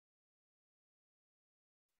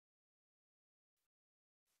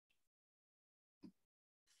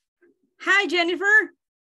Hi, Jennifer.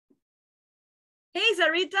 Hey,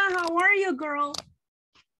 Sarita, how are you, girl?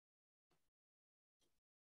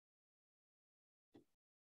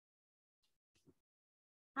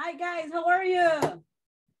 Hi, guys, how are you?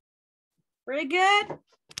 Pretty good?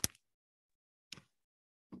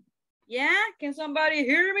 Yeah, can somebody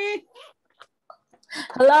hear me?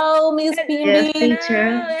 Hello, Miss Yes, Pindy.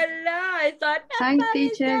 teacher. Hello. I thought Hi,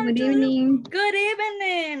 nobody's teacher. there Good too. evening. Good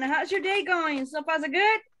evening. How's your day going? So far, so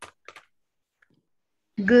good?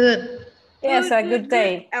 Good. Yes, a good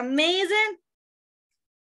day. Amazing.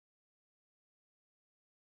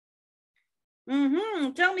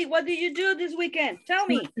 Tell me, what did you do this weekend? Tell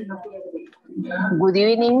me. Good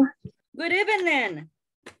evening. Good evening.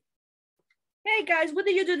 Hey, guys, what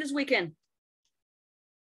did you do this weekend?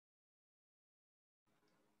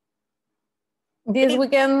 This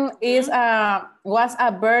weekend was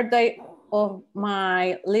a birthday of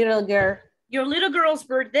my little girl. Your little girl's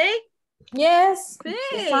birthday? Yes,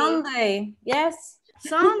 Hey. Sunday. Yes.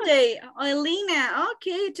 Sunday. Elena,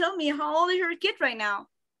 okay, tell me, how old is your kid right now?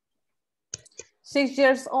 6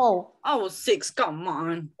 years old. Oh, 6, come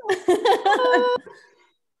on.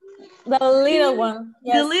 The little one.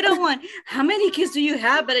 Yes. The little one. How many kids do you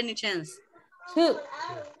have by any chance? 2.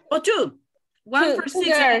 Oh, 2. One for 6.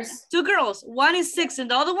 Girls. 2 girls. One is 6 and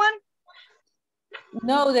the other one?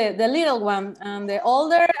 No, the little one. And the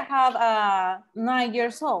older have 9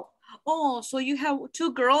 years old. Oh, so you have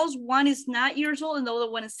 2 girls. One is 9 years old and the other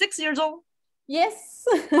one is 6 years old? Yes.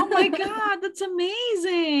 Oh my God, that's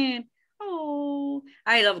amazing. Oh,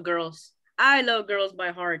 I love girls. I love girls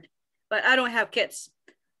by heart, but I don't have kids.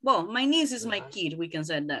 Well, my niece is my kid, we can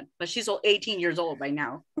say that, but she's 18 years old by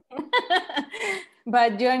now.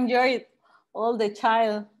 But you enjoy all the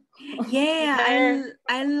child. Yeah,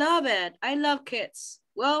 I love it. I love kids.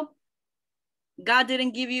 Well, God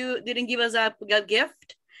didn't give us a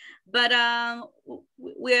gift, but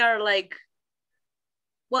we are like,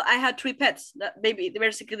 well, I had 3 pets. That baby,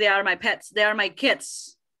 basically they are my pets. They are my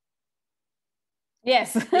kids.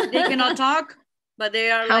 Yes. They cannot talk, but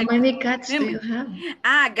they are How like. many cats do you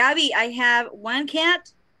have? Gabby, I have 1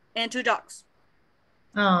 cat and 2 dogs.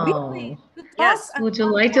 Oh. Yes. Would you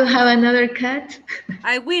like to have another cat?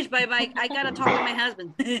 I wish, but I gotta talk with my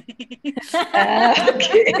husband. Okay.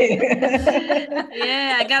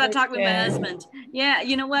 Yeah, I gotta talk with my husband. Yeah,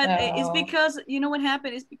 you know what? It's Oh. because, you know what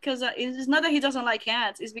happened? It's because it's not that he doesn't like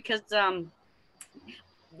cats. It's because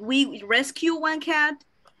we rescue 1 cat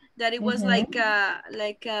that it was like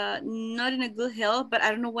not in a good health, but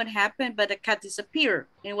I don't know what happened, but the cat disappeared.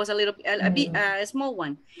 It was a small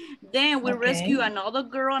one. Then we rescue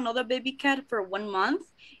another baby cat for 1 month,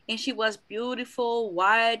 and she was beautiful,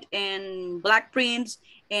 white and black prints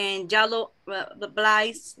and yellow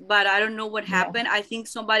blights, but I don't know what happened. I think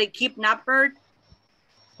somebody kidnapped her.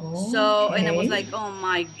 So, and I was like, oh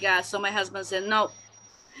my God. So my husband said, no,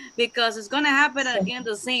 because it's gonna happen again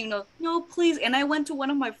the same. No, no, please. And I went to one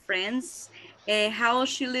of my friends, how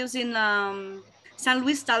she lives in San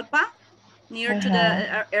Luis Talpa, near to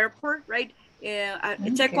the airport, right?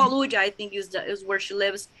 Tecoluja, I think is where she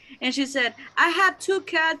lives. And she said, I have 2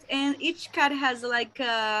 cats, and each cat has like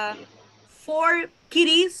 4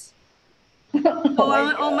 kitties.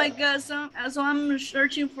 Oh my God! So I'm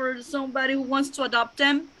searching for somebody who wants to adopt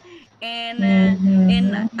them, and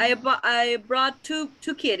I brought two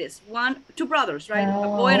kitties, 2 brothers, right? A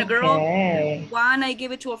boy and a girl. One I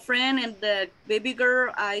gave it to a friend, and the baby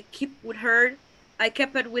girl I keep with her. I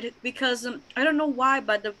kept it with it because I don't know why,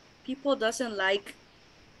 but the people doesn't like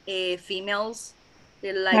females.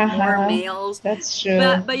 They like more males. That's true.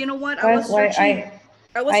 But you know what? I That's was why searching.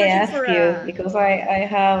 I was searching asked for you because I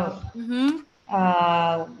have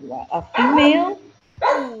a female,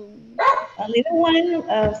 a little one,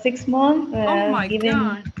 6 months, oh my given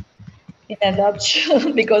God. in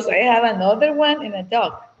adoption because I have another one and a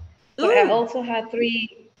dog. So I Ooh. also have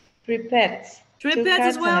three pets, 3 2 pets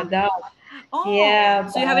as cats and a well? dog. Oh, Yeah,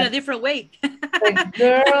 so you have it a but different way. the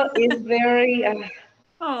girl is very,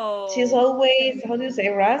 she's Oh. always, how do you say,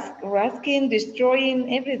 rasking,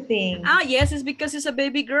 destroying everything. Yes, it's because it's a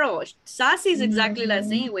baby girl. Sassy is exactly the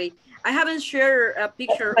same way. I haven't shared a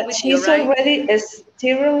picture But with you, she's right? already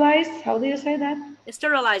sterilized. How do you say that?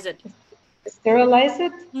 Sterilize it.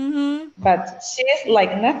 Sterilized, Mm-hmm. but she's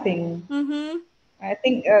like nothing. Mm-hmm. I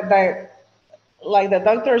think that like the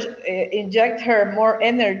doctors inject her more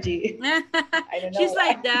energy. I don't know She's why.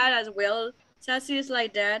 like that as well. Sassy is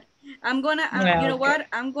like that. You Yeah, know okay. what?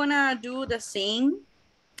 I'm gonna do the same.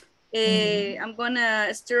 Mhm. I'm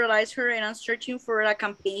gonna sterilize her, and I'm searching for a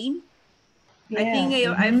campaign. I Yeah. think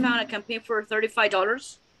I found a campaign for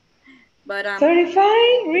 $35. But 35?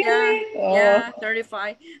 Really? Yeah,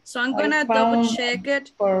 35. So I'm gonna double check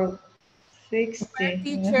it. For 60.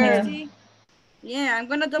 Teacher. Yeah, I'm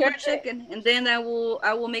gonna double check it, and then I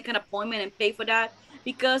will make an appointment and pay for that,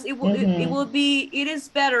 because it is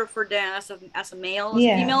better for them as a male, as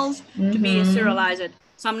females, to be sterilized.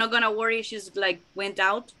 So I'm not gonna worry if she's like went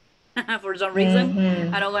out for some reason.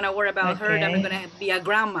 I'm not gonna worry about her. That I'm gonna be a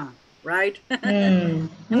grandma, right?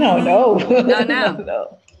 No.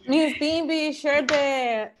 Miss Bimby, share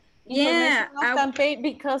the information of campaign,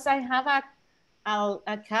 because I have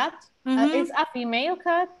a cat. It's a female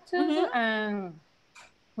cat too, and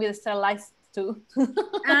with sterilized too.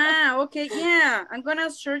 Okay, yeah. I'm gonna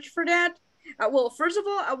search for that. Well, first of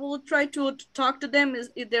all, I will try to talk to them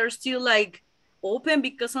if they're still like open,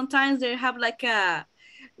 because sometimes they have like a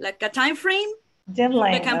time frame.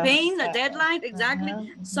 Deadline. The campaign, the deadline, exactly.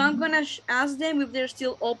 So I'm gonna ask them if they're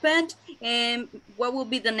still open and what will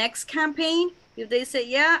be the next campaign. If they say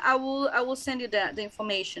yeah, I will send you the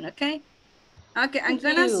information. Okay. Okay, I'm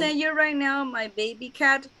gonna send you right now my baby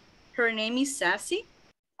cat. Her name is Sassy.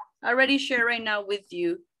 I already share right now with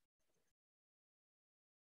you.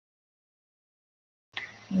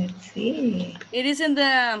 Let's see. It is in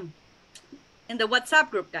the WhatsApp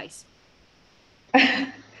group, guys.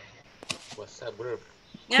 WhatsApp group.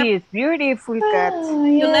 Yep. She is beautiful cat. Oh,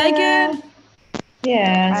 you like it?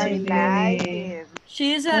 Yeah, she's like it.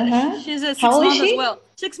 She's a 6 months as well.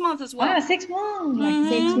 6 months as well. 6 months. Like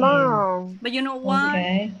 6 months. But you know what?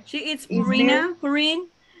 Okay. She eats Purina,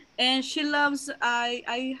 and she loves.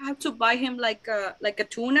 I have to buy him like a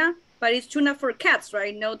tuna, but it's tuna for cats,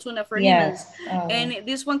 right? No tuna for humans. And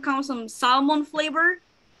this one comes some salmon flavor.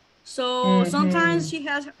 So sometimes she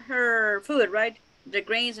has her food, right? The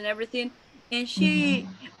grains and everything. And she,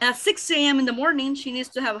 at 6 a.m. in the morning, she needs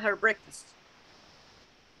to have her breakfast.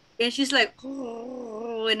 And she's like,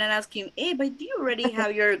 oh, and I'm asking, hey, but do you already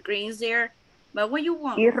have your greens there? But what you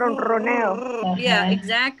want? Yeah,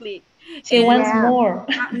 exactly. She wants more.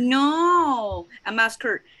 No, I'm asking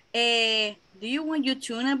her, do you want your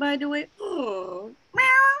tuna, by the way? Oh,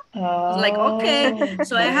 meow. I was like, okay.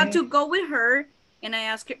 So I have to go with her, and I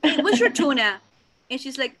ask her, hey, what's your tuna? And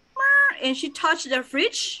she's like, meow. And she touched the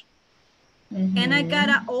fridge. And I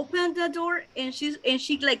gotta open the door, and she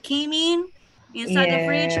like came inside the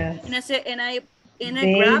fridge, and I said, and I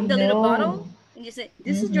grabbed the little bottle, and you said,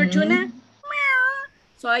 this is your tuna? Meow.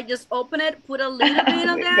 So I just opened it, put a little bit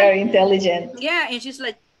of that. Very intelligent. Yeah, and she's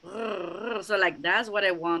like, so like, that's what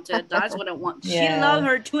I wanted. That's what I want. She loved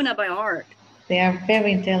her tuna by heart. They are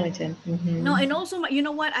very intelligent. No, and also, you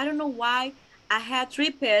know what? I don't know why. I had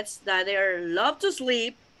 3 pets that they love to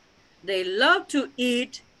sleep, they love to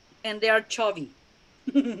eat, and they are chubby.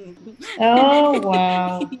 Oh,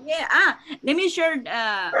 wow. Yeah. Let me share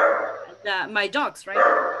my dogs, right?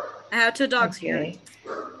 I have 2 dogs here.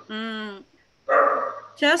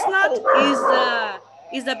 Chestnut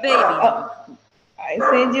is the baby. I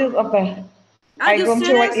send you I'm going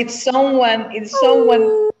to write. It's someone.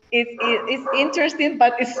 It's interesting,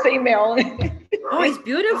 but it's female. Oh, it's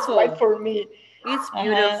beautiful. It's for me. It's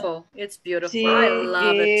beautiful. It's beautiful. I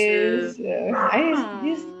love it too.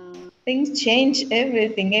 These things change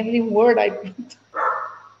everything. Every word I put.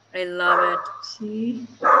 I love it. She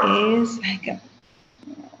is like a.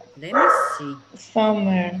 Let me see.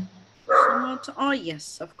 Summer. Oh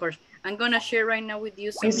yes, of course. I'm gonna share right now with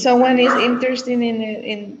you. If someone is interested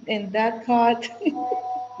in that cat.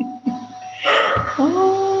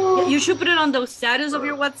 Oh. You should put it on the status of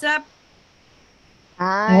your WhatsApp.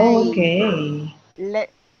 Okay.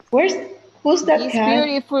 Who's that cat?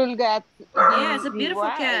 Beautiful cat. Yeah, it's a beautiful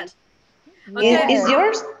cat. Okay. Is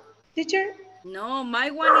yours, teacher? No, my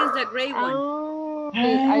one is the gray one.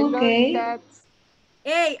 I love that.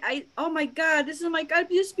 Hey, oh my God, this is my cat.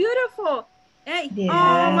 It's beautiful. Hey,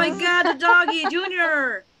 oh my God, the doggy,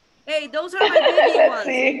 Junior. Hey, those are my baby ones.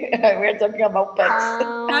 See, we're talking about pets.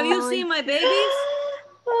 Have you seen my babies?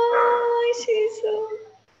 Oh, she's so.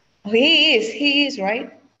 He is,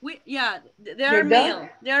 right? They are male.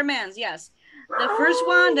 They are males, yes. The first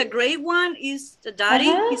one, the gray one, is the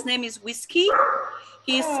daddy. His name is Whiskey.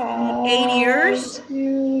 He's 8 years.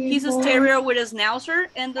 He's a terrier with a schnauzer.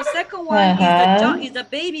 And the second one is the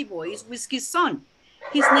baby boy. It's Whiskey's son.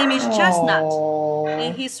 His name is Chestnut.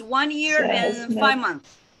 And he's 1 year and 5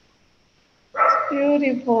 months.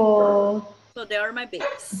 Beautiful. So they are my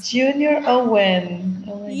babies. Junior Owen.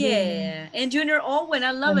 Yeah, and Junior Owen,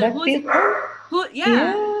 I love it.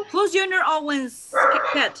 Who's Junior Owen's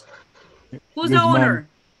pet? Who's the owner?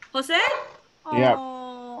 Jose? Oh, yeah.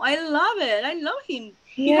 I love it. I love him.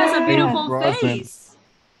 He has a beautiful face.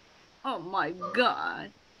 Oh my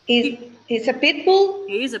God. It's a pit bull?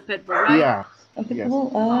 He is a pit bull, right? Yeah. A pit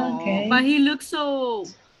bull? Oh, okay. But he looks so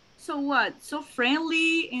what? So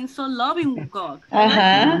friendly and so loving dog.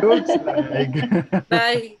 Looks like.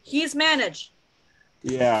 But he's managed.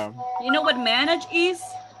 Yeah. You know what manage is?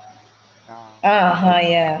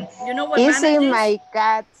 Yeah. You know what Easy, manage is? my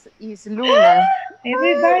cat is Luna.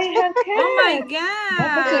 Everybody has cats. Oh my God.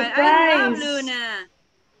 That's a surprise. I love Luna.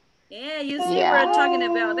 Yeah, you see we're talking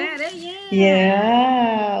about that.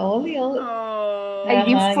 Yeah. Oli. Oh. I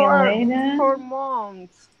give for Elena. 4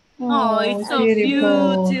 months. Oh, it's so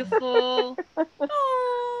beautiful.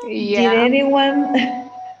 Oh. Did anyone?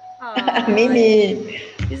 Mimi.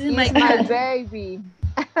 This is my baby.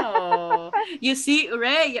 Oh, you see,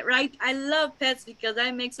 Ray, right? I love pets because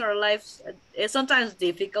that makes our lives sometimes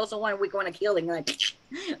difficult. So when we want to kill them, like,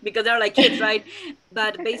 because they're like kids, right?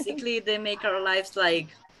 But basically, they make our lives like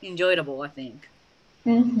enjoyable, I think.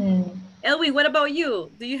 Elwin, what about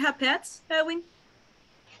you? Do you have pets, Elwin?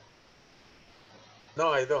 No,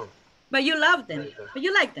 I don't. But you love them. But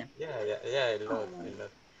you like them. Yeah, I love.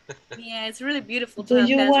 Yeah, it's really beautiful to Do have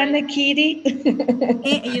you pets, want right? a kitty?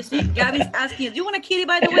 You see, Gabby's asking, do you want a kitty,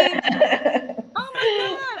 by the way? Oh my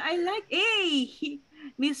God, I like,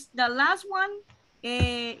 the last one,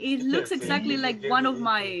 it looks exactly like one of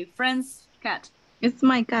my friend's cat. It's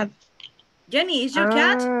my cat. Jenny, is your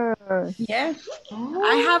cat? Yes.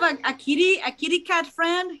 I have a kitty cat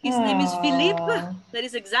friend. His name is Philippe. That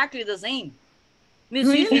is exactly the same.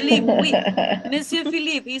 Monsieur Philippe, Monsieur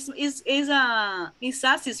Philippe is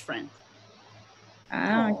Sassy's friend.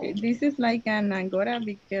 Okay. This is like an Angora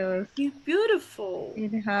because it's beautiful.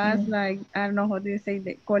 It has like, I don't know how do you say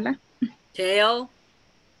the cola? Tail.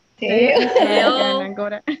 An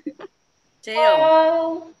Angora.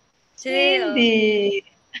 Tail. Cindy.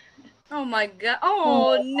 Oh my God.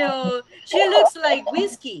 Oh no. She looks like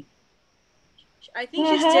whiskey. I think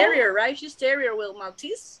she's terrier, right? She's terrier with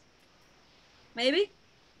Maltese. Maybe.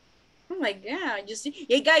 Oh my God. You see?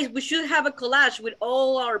 Hey guys, we should have a collage with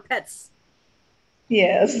all our pets.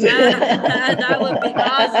 Yes. That would be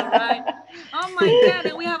awesome, right? Oh my God.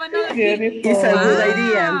 And we have another It's a good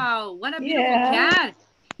idea. Wow. What a beautiful cat.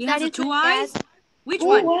 He has 2 eyes. Which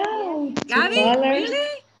one? Wow. Gabby?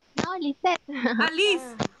 Really? No, Lisette.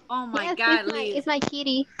 Alice. Oh my God, Liz. It's my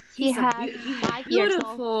kitty. He has 5 years old.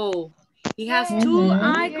 Beautiful. He has 2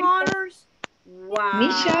 eye colors. Wow.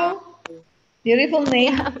 Michelle. Beautiful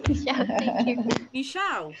name. Yeah, Michelle, thank you.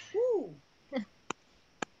 Michelle. Ooh.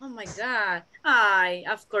 Oh my God.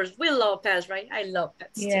 Of course, we love pets, right? I love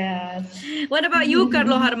pets. Yeah. What about you,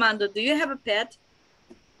 Carlos Armando? Do you have a pet?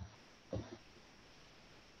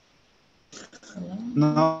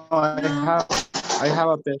 No, I have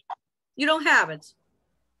a pet. You don't have it?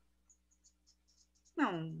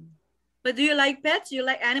 No. But do you like pets? Do you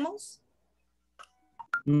like animals?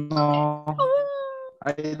 No,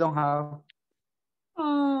 I don't have.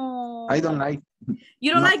 Oh. I don't like.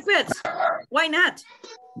 You don't like pets? Why not?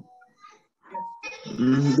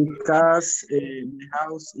 Because my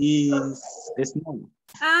house is small.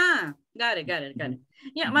 Got it.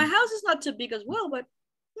 Yeah, my house is not too big as well, but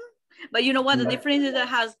you know what? The difference is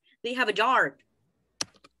that they have a yard.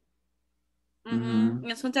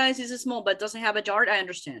 And sometimes it's small, but doesn't have a yard. I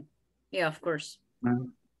understand. Yeah, of course.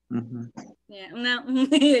 Yeah, no.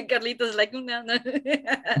 Carlitos like no.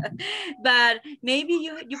 But maybe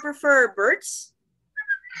you prefer birds?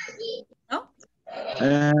 No?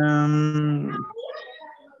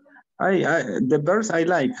 The birds I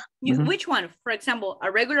like. Which one? For example,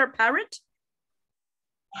 a regular parrot?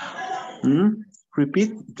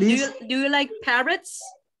 Repeat, please. Do you like parrots?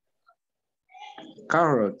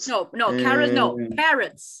 Carrots. No, carrots, no,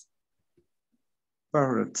 parrots.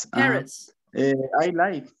 Parrots. Parrots.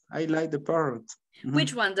 I like the parrot.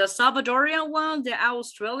 Which one? The Salvadorian one, the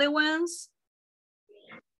Australian ones?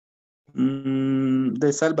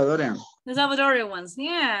 The Salvadorian. The Salvadorian ones,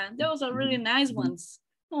 yeah, those are really nice ones.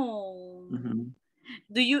 Oh.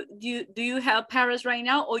 Do you have parrots right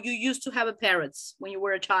now, or you used to have a parrots when you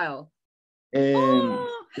were a child?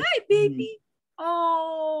 Hi, baby.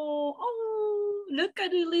 Oh, look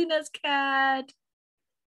at Elena's cat.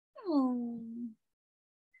 Oh.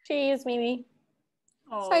 She is Mimi.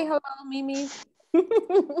 Oh. Say hello, Mimi.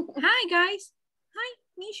 Hi, guys. Hi,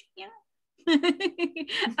 Misha. Yeah.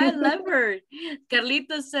 I love her.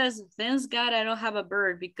 Carlita says, thanks God I don't have a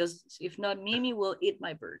bird, because if not, Mimi will eat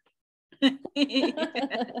my bird.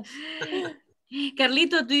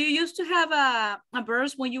 Carlito, do you used to have a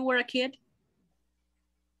bird when you were a kid?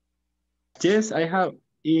 Yes, I have.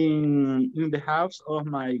 In the house of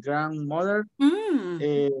my grandmother,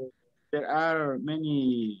 there are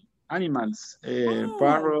many animals,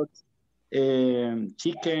 parrots,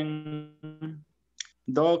 chicken,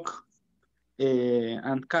 dog,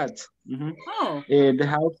 and cat. Oh. The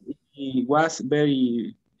house was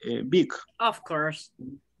very big. Of course.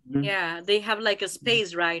 Yeah, they have like a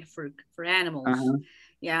space, right, for animals.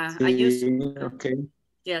 Yeah, I used to. Okay.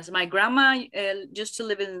 Yes, my grandma used to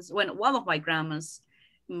live in, when one of my grandmas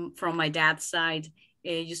from my dad's side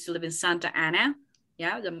used to live in Santa Ana.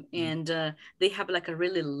 Yeah, and they have like a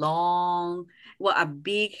really long, well, a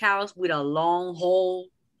big house with a long hall,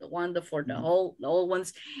 the one for the old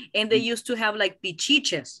ones, and they used to have like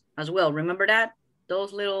pichiches as well. Remember that?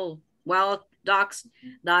 Those little wild dogs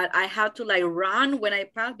that I had to like run when I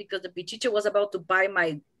passed because the pichiche was about to bite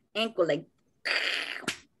my ankle. Like,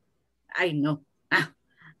 I know.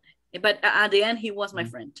 But at the end, he was my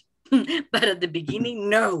friend. But at the beginning,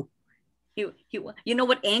 no. You know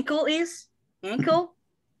what ankle is? Ankle?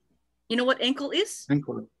 You know what ankle is?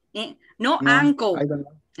 Ankle. No, ankle. I don't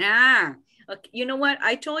know. Okay. You know what?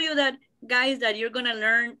 I told you that, guys, that you're gonna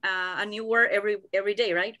learn a new word every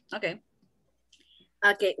day, right? Okay.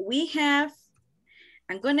 Okay,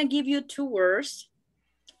 I'm gonna give you 2 words,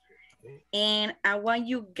 and I want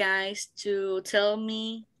you guys to tell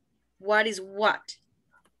me what is what.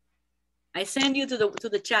 I send you to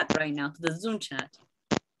the chat right now, to the Zoom chat.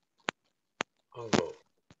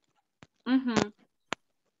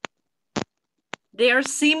 They are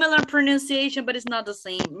similar pronunciation, but it's not the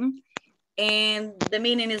same. And the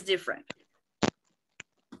meaning is different.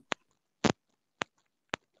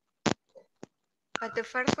 But the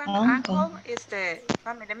first one, uncle, is the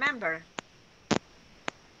family member.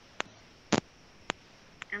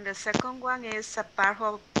 And the second one is a part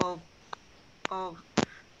of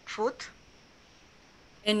food.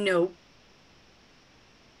 And no.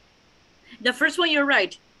 The first one, you're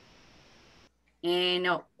right. And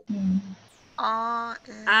no.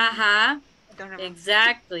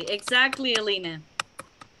 Exactly, Elena.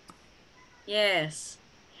 Yes.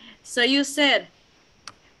 So you said,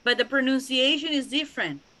 but the pronunciation is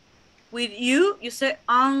different. With you say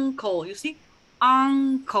uncle. You see,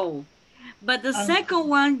 uncle. But the second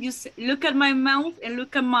one, you say, look at my mouth and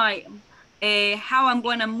look at my how I'm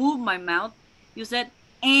going to move my mouth. You said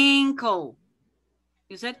ankle.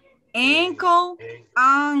 You said ankle,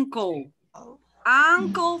 uncle.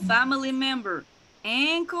 Uncle, family member.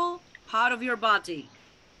 Ankle, part of your body.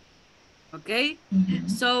 Okay?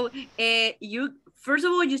 So you, first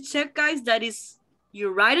of all, you check, guys, that is, you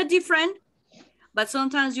write it different, but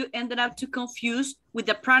sometimes you ended up too confused with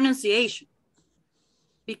the pronunciation.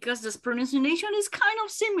 Because the pronunciation is kind of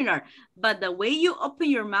similar, but the way you open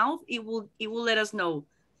your mouth, it will let us know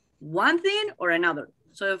one thing or another.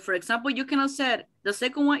 So for example, you cannot say the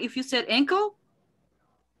second one. If you said ankle,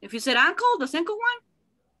 if you said ankle, the second one,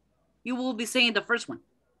 you will be saying the first one.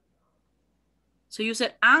 So you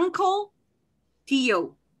said ankle,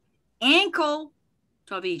 tío, ankle,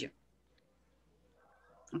 tobillo.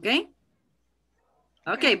 Okay?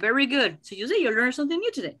 Okay, very good. So you say you learned something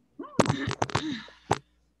new today.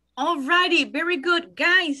 Alrighty, very good.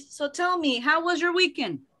 Guys, so tell me, how was your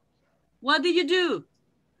weekend? What did you do?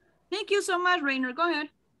 Thank you so much, Rainer. Go ahead.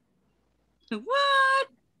 What?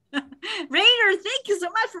 Rainer, thank you so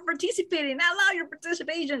much for participating. I love your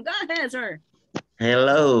participation. Go ahead, sir.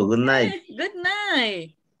 Hello, good night. Good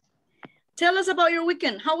night. Tell us about your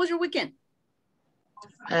weekend. How was your weekend?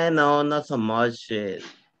 No, not so much.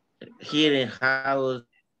 Here in house,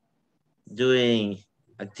 doing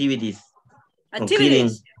activities.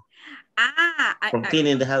 Activities?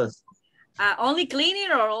 Cleaning the house. Only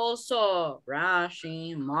cleaning or also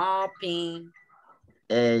brushing, mopping?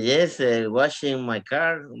 Yes, washing my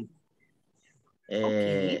car.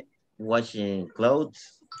 Okay. Washing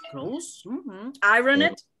clothes. Clothes? Iron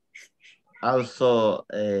it? Also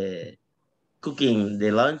cooking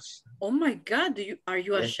the lunch. Oh my God, are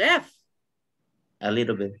you a chef? A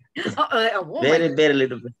little bit. Very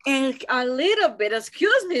little bit. And a little bit,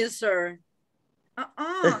 excuse me, sir.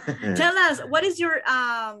 Tell us, what is your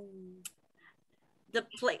the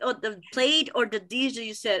plate or the dish that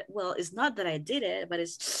you said, well, it's not that I did it, but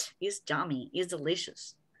it's yummy, it's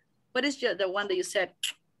delicious. What is the one that you said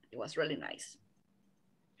it was really nice?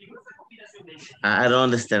 I don't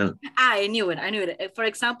understand. I knew it. For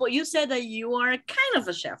example, you said that you are kind of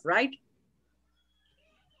a chef, right?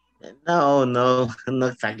 No, not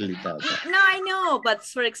exactly that. No, I know, but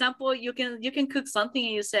for example, you can cook something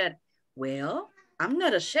and you said, well, I'm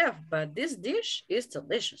not a chef, but this dish is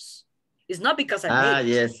delicious. It's not because I made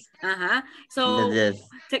it. Yes. So yes.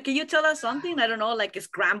 Can you tell us something? I don't know, like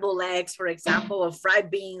scrambled eggs, for example, or fried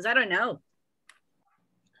beans. I don't know.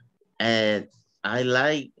 I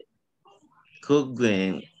like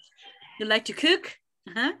cooking. You like to cook?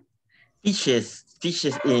 Fishes.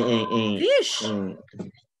 Fish?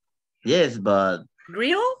 Yes, but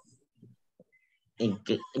Grill?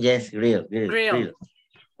 yes, grill.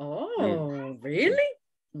 Oh, really?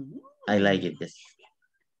 I like it, yes.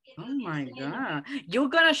 Oh my God. You're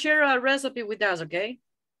gonna share a recipe with us, okay?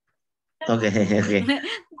 Okay.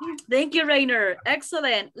 Thank you, Rainer.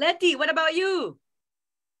 Excellent. Letty, what about you?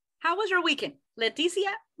 How was your weekend?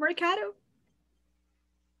 Leticia Mercado?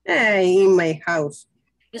 In my house.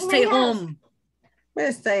 You stay home.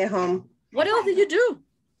 I stay home. What else did you do?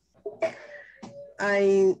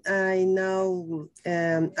 I know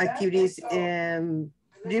activities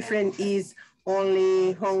different is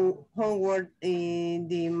only homework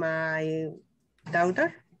in my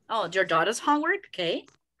daughter. Oh, your daughter's homework? Okay.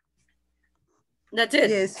 That's it?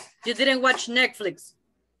 Yes. You didn't watch Netflix?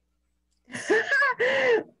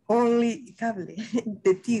 Only cable,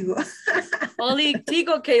 the Tigo. Only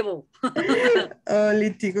Tigo cable.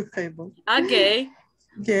 Only Tigo cable. Okay.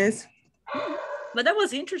 Yes. But that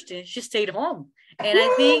was interesting. She stayed home. And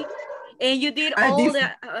I think, and you did all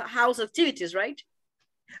the house activities, right?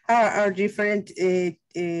 Are different,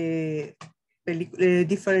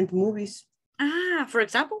 different movies. For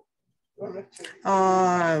example?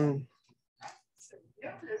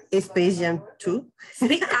 Space Jam 2.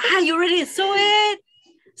 You already saw it?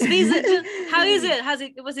 Space Jam 2. How is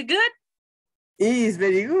it? Was it good? It is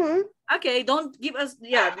very good. Okay, don't give us,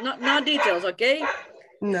 no details, okay?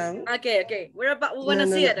 No. Okay. We want to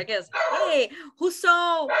see it, I guess. Hey, who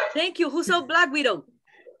saw Black Widow?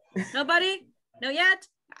 Nobody? No yet?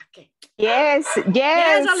 Okay. Yes. Olympia,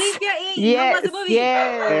 how was the movie?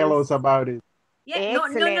 Yes. Tell us about it. Yeah,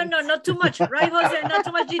 no, not too much. Right, Jose? Not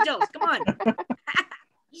too much details. Come on.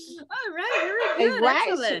 All right, very good.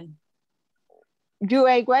 Excellent. You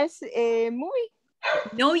watch a movie?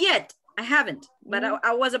 No yet. I haven't, but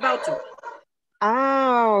I was about to.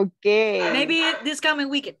 Okay. Maybe this coming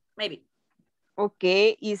weekend, maybe.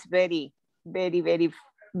 Okay, it's very, very, very,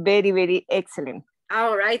 very, very excellent.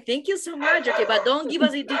 All right, thank you so much. Okay, but don't give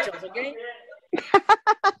us the details, okay?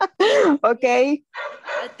 Okay.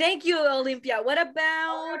 Thank you, Olympia. What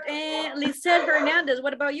about Lisette Hernandez?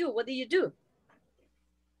 What about you? What did you do?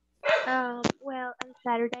 Well, on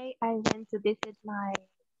Saturday, I went to visit my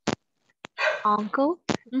uncle.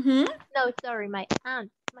 Mm-hmm. No, sorry, my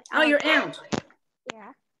aunt. Oh, your aunt.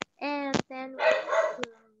 Yeah. And then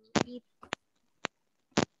we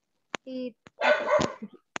eat tacos.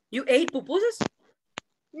 You ate pupusas?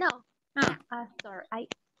 No. Sorry, I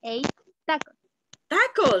ate tacos.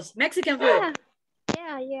 Tacos, Mexican food.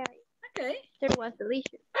 Yeah. Okay. It was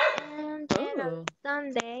delicious. And then on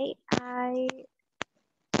Sunday, I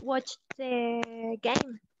watched the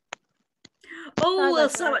game. Oh, El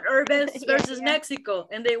Salvador versus Mexico,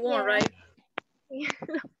 and they won, right?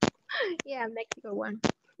 Yeah, Mexico won.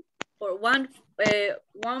 Or one by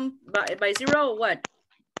 0 or what?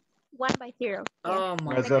 1-0. Oh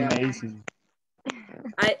my God. That's amazing.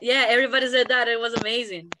 Everybody said that it was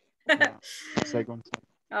amazing. Second.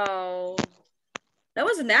 Oh, that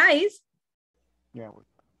was nice. Yeah.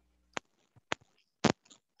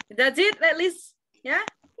 That's it, at least. Yeah.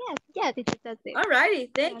 Yeah, that's it. All righty,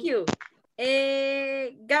 thank you.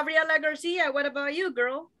 Gabriela Garcia, what about you,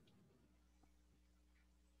 girl?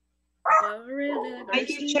 Hi,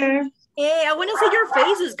 teacher. Hey, I want to see your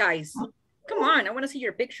faces, guys. Come on, I want to see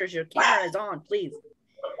your pictures. Your camera is on, please.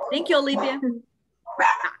 Thank you, Olympia.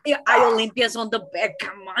 Olympia's on the bed.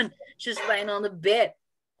 Come on, she's lying on the bed.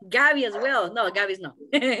 Gabby as well. No, Gabby's not.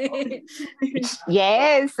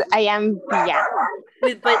 Yes, I am. Yeah.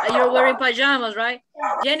 You're wearing pajamas, right?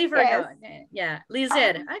 Jennifer, yes. Yeah.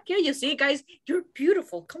 Lizette, okay, you see, guys, you're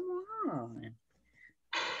beautiful. Come on.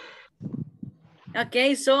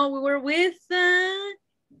 Okay, so we were with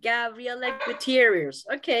Gabriela Gutierrez.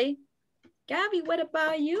 Okay. Gabby, what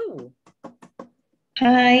about you?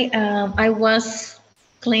 Hi, I was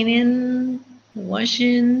cleaning,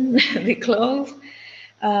 washing the clothes.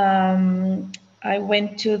 I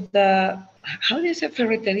went to the, how do you say,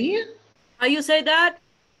 ferreteria? How you say that?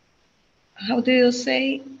 How do you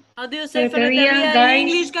say? How do you say ferreteria in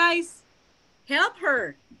English, guys? Help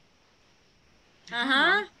her.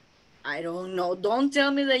 I don't know. Don't tell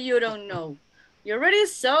me that you don't know. You already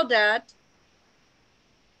saw that.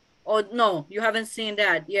 Oh, no, you haven't seen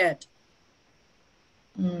that yet.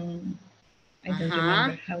 I don't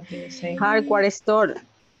remember. How do you say? Hardware store.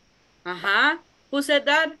 Who said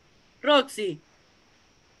that? Roxy.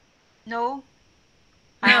 No.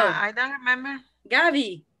 I don't remember.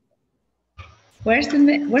 Gabby. Where's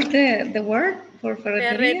the word for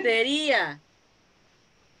ferreteria? Ferreteria.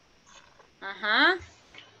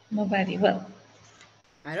 Nobody. Well,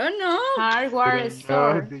 I don't know. Hardware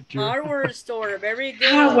store. Hardware store. Very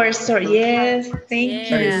good. Hardware store. Yes.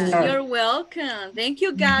 Thank you. You're welcome. Thank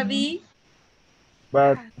you, Gabby.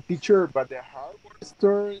 But teacher, but the hardware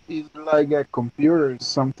store is like a computer,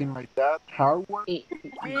 something like that. Hardware.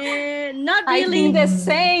 Not I really think the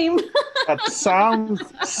same. That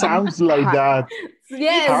sounds like that.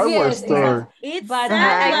 Yes, hardware yes. store. It's but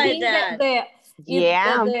I like think that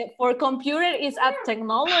for computer is a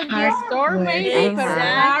technology store maybe, but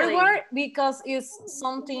hardware because it's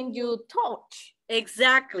something you touch.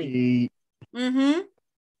 Exactly.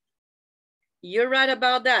 You're right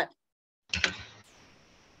about that.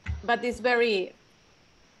 But it's very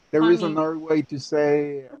There funny. is another way to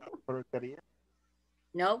say ferretería.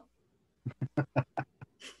 No.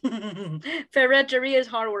 Ferreteria is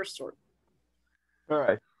hardware store. All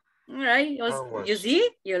right. All right. You see,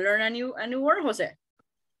 you learn a new word, Jose.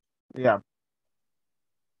 Yeah.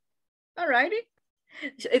 All righty.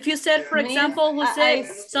 So if you said, for example, Jose,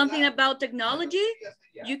 something about technology,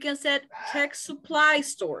 you can say tech supply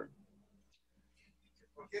store.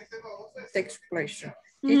 Tech supply store.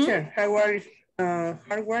 Teacher, hardware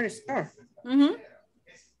store.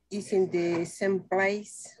 Is in the same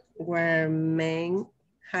place where men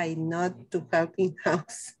hide not to help in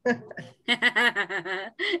house.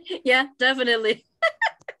 Yeah, definitely.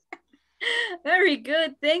 Very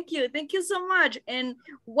good. Thank you. Thank you so much. And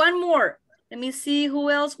one more. Let me see who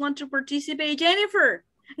else wants to participate. Jennifer.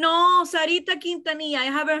 No, Sarita Quintanilla. I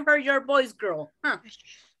haven't heard your voice, girl. Huh.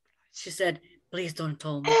 She said, please don't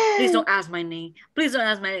tell me. Please don't ask my name. Please don't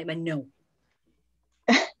ask my name. But no.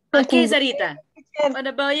 Okay, Sarita. What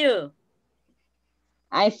about you?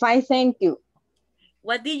 I fine, thank you.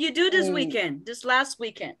 What did you do this weekend, this last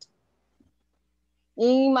weekend?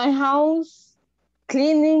 In my house,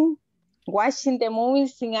 cleaning, watching the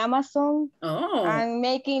movies in Amazon, and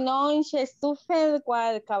making lunch, stuffed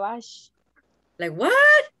white cabbage. Like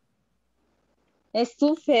what?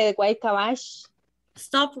 Stuffed white cabbage.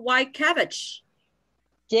 Stuffed white cabbage?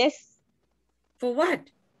 Yes. For what?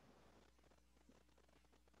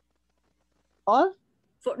 All?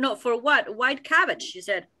 For what? White cabbage, you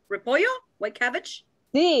said. Repollo? White cabbage?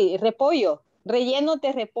 Sí, repollo. Relleno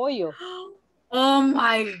de repollo. Oh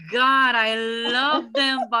my God, I love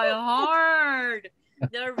them by heart.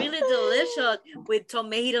 They're really delicious with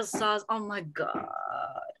tomato sauce. Oh my God.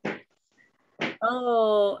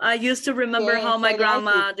 Oh, I used to remember how my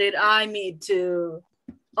grandma did. I me too.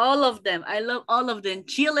 All of them. I love all of them.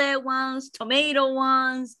 Chile ones, tomato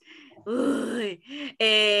ones.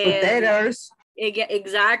 Potatoes.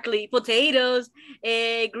 Exactly. Potatoes.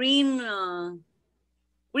 Green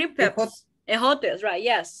peppers. Ejotes, right?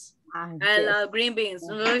 Yes. I love green beans.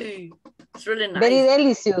 It's really nice. Very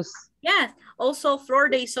delicious. Yes. Also, flor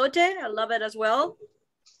de isote. I love it as well.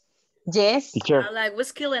 Yes. Teacher. I like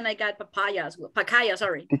whiskey and I got papaya as well. Papaya,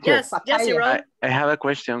 sorry. Teacher, yes, yes, Cyril. I have a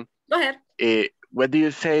question. Go ahead. What do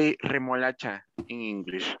you say remolacha in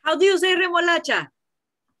English? How do you say remolacha?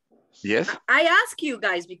 Yes. I ask you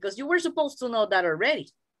guys because you were supposed to know that already.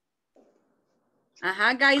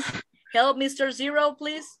 Guys. Help Mr. Zero,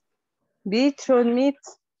 please. Beetroot meat.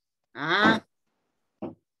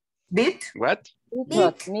 Beet? What?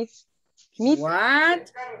 Beetroot meat.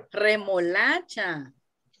 What? Remolacha.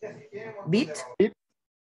 Beet?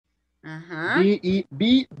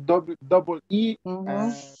 B-E-E-T.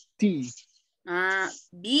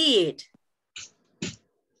 Beet.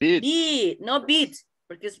 Beet. No beat.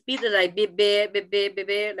 Because beat is like beep, beep, beep, beep, beep,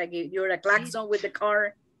 beep, like you're a klaxon with the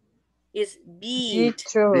car. It's beet.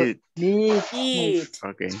 Beet.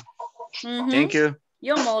 Okay. Thank you.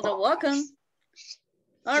 You're more than welcome.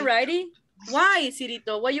 Alrighty. Why,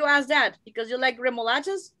 Cirito? Why you ask that? Because you like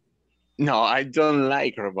remolachas? No, I don't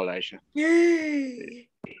like remolacha.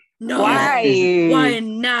 No. Why? Why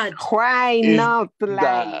not? Why not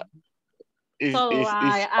like?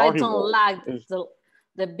 I don't like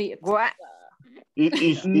the beet. What?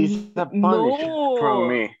 It's a punishment for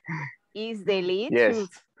me. It's delicious. Yes.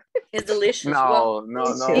 It's delicious. No.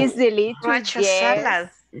 It's delicious. Watch a yes. salad.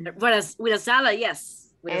 With a salad, yes.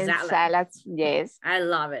 With and a salad. salads, yes. I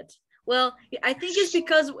love it. Well, I think it's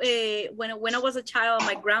because when I was a child,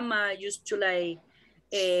 my grandma used to like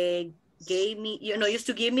gave me, used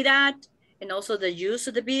to give me that, and also the juice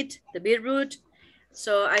of the beetroot.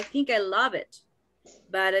 So I think I love it.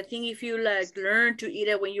 But I think if you like learn to eat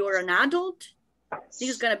it when you're an adult, I think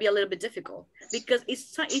it's gonna be a little bit difficult because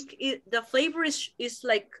the flavor is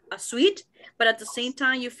like a sweet, but at the same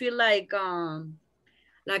time you feel like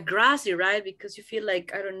grassy, right? Because you feel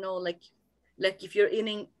like, I don't know, like if you're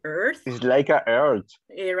eating earth. It's like a earth.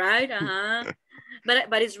 Right.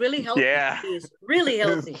 But it's really healthy. Yeah. It's really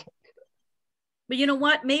healthy. But you know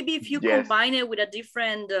what? Maybe if you combine it with a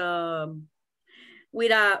different,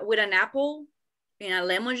 with an apple and a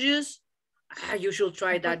lemon juice, you should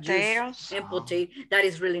try that juice. And potato. That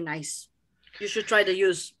is really nice. You should try the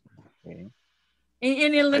juice. Okay.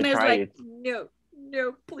 And Elena is like, no,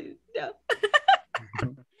 please, no.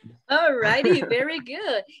 All righty, very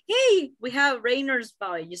good. Hey, we have Rainer's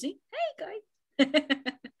boy, you see? Hey, guys.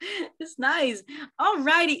 It's nice. All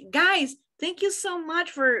righty, guys, thank you so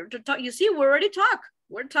much to talk. You see, we already talk.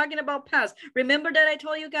 We're talking about past. Remember that I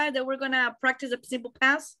told you guys that we're going to practice a simple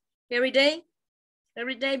past every day?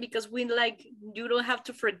 Every day, because you don't have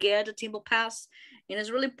to forget the simple past. And it's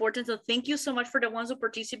really important. So thank you so much for the ones who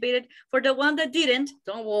participated. For the one that didn't,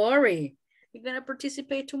 don't worry. You're going to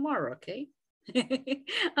participate tomorrow, okay?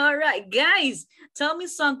 All right, guys, tell me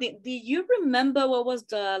something. Do you remember what was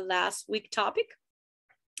the last week topic?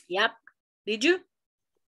 Yep. Did you?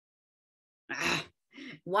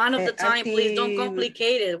 One of the time, please don't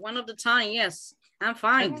complicate it. One of the time, yes. I'm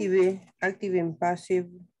fine. Active and passive.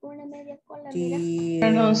 The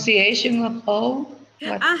pronunciation of all.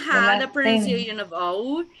 The pronunciation of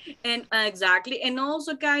all. And exactly. And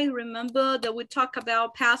also, guys, remember that we talk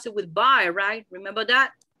about passive with by, right? Remember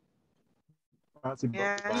that? Yes.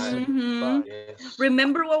 Yes.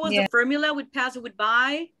 Remember what was the formula with passive with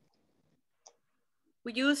by?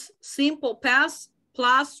 We use simple past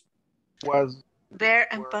plus was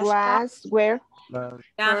where and past was where plus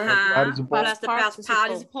the past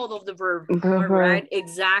participle of the verb. All right,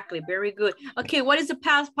 exactly, very good. Okay, what is the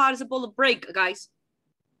past participle of break, guys?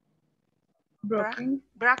 Broken.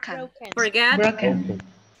 Forget. Broken.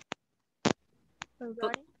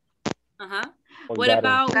 What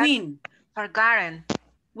about win? Forgotten.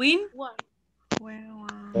 Win.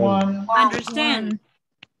 One. Understand.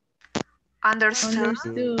 Understood.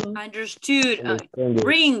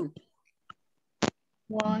 Bring.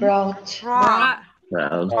 Brought.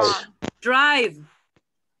 Drive.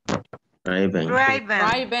 Driven.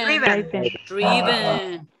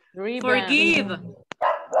 Forgive.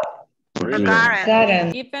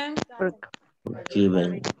 Forgotten.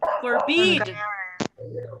 Forgiven. Forbid.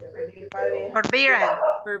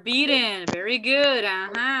 Forbidden. Very good.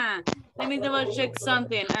 Let me double check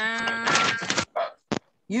something.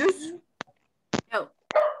 Use. No.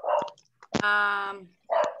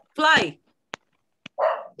 Fly.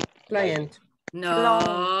 Client.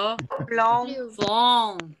 No. Flown.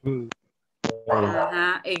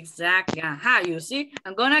 Exactly. You see,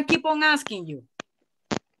 I'm gonna keep on asking you.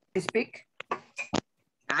 Speak.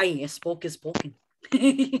 Spoken.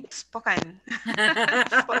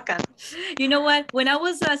 Spoken. You know what? When I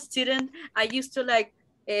was a student, I used to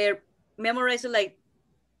memorize it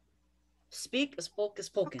speak, spoke,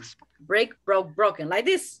 spoken, break, broke, broken, like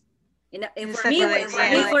this. And for me, it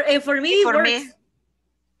works. For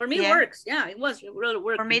me, it works. Yeah, it was really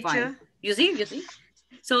working. For me too. You see?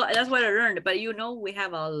 So that's what I learned. But we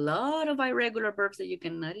have a lot of irregular verbs that you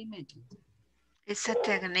cannot imagine. It's a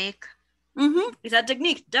technique. It's a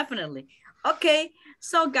technique, definitely. Okay,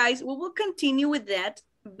 so guys, we will continue with that.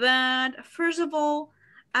 But first of all,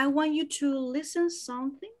 I want you to listen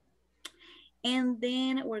something. And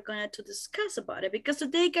then we're going to discuss about it. Because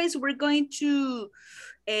today, guys, we're going to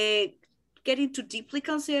get into deeply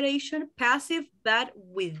consideration, passive, but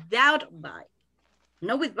without by.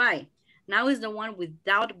 Not with by. Now is the one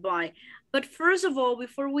without by. But first of all,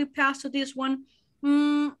 before we pass to this one,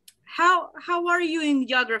 how are you in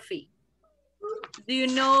geography? Do you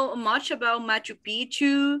know much about Machu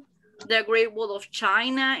Picchu, the Great Wall of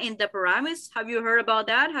China, and the pyramids? Have you heard about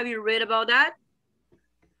that? Have you read about that?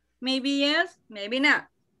 Maybe yes, maybe not.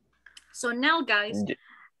 So now, guys,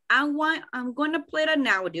 I'm going to play an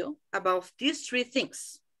audio about these three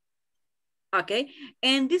things. Okay,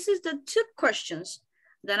 and this is the two questions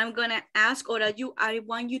that I'm going to ask, or that I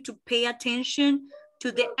want you to pay attention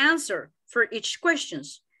to the answer for each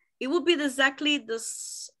questions. It will be exactly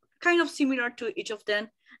this kind of similar to each of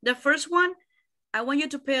them. The first one, I want you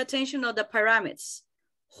to pay attention to the pyramids.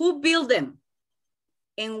 Who built them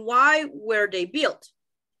and why were they built?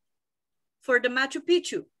 For the Machu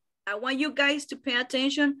Picchu, I want you guys to pay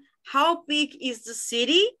attention. How big is the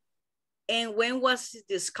city and when was it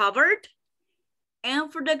discovered?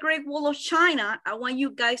 And for the Great Wall of China, I want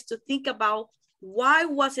you guys to think about why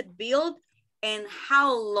was it built and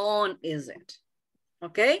how long is it?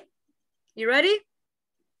 Okay, you ready?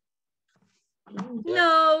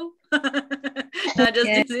 No. Not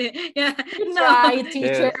just yeah. No. Try,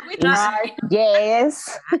 teacher. We try.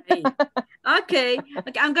 Yes. Okay.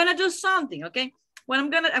 I'm gonna do something. Okay. Well,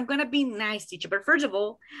 I'm gonna be nice, teacher. But first of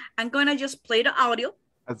all, I'm gonna just play the audio.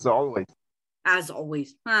 As always. As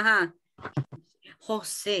always.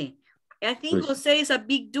 Jose, I think Jose is a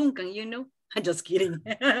big Duncan, you know. I'm just kidding.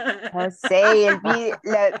 Jose,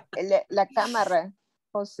 la cámara.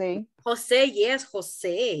 Jose. Jose, yes,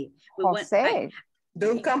 Jose. Jose.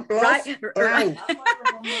 Duncan plus right.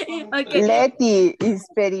 Okay. Letty is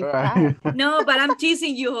very fast. No, but I'm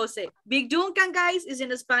teasing you, Jose. Big Duncan, guys, is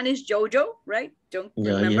in Spanish Jojo, right? Don't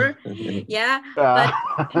remember? Yeah. But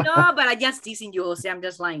no, but I'm just teasing you, Jose. I'm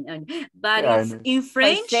just lying. But in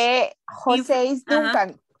French, Jose is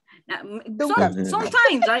Duncan.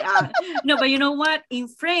 Sometimes, right? No, but you know what? In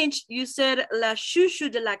French, you said la chouchou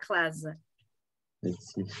de la classe.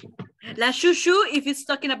 La chouchou if it's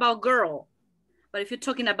talking about girl. But if you're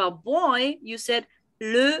talking about boy, you said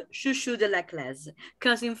le chouchou de la classe.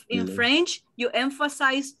 Because in French, you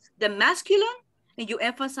emphasize the masculine and you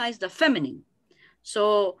emphasize the feminine.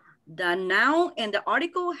 So the noun and the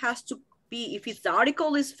article has to be, if the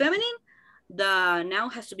article is feminine, the noun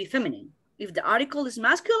has to be feminine. If the article is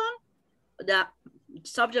masculine, the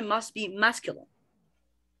subject must be masculine.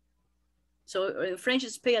 So in French,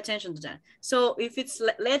 just pay attention to that. So if it's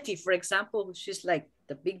Letty, for example, she's like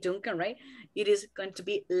the big Duncan, right? It is going to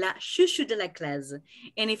be la chouchou de la classe.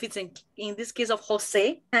 And if it's in this case of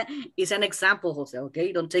Jose, it's an example, Jose,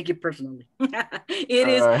 okay? Don't take it personally. It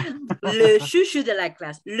is le chouchou de la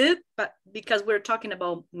classe. Le, because we're talking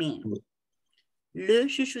about men. Le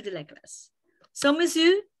chouchou de la classe. So,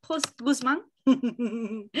 Monsieur Guzman.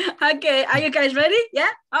 Okay, are you guys ready?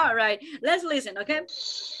 Yeah? All right, let's listen, okay?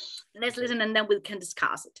 Let's listen and then we can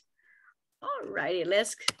discuss it. All righty,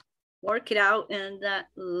 let's work it out in the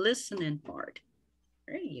listening part.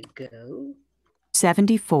 There you go.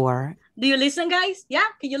 74. Do you listen, guys? Yeah?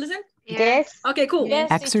 Can you listen? Yes. Okay, cool. Yes,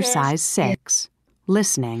 Exercise 6.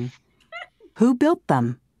 Listening. Who built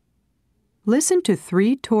them? Listen to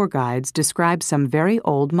 3 tour guides describe some very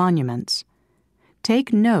old monuments.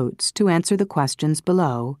 Take notes to answer the questions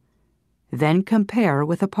below. Then compare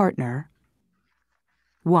with a partner.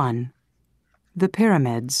 1. The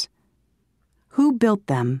pyramids. Who built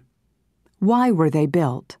them? Why were they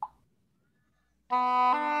built?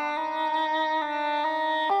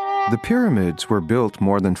 The pyramids were built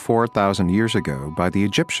more than 4,000 years ago by the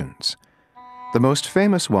Egyptians. The most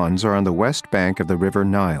famous ones are on the west bank of the River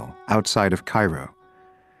Nile, outside of Cairo.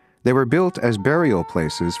 They were built as burial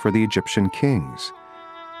places for the Egyptian kings.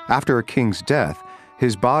 After a king's death,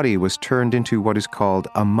 his body was turned into what is called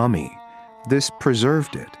a mummy. This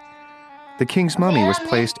preserved it. The king's mummy was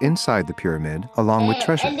placed inside the pyramid along with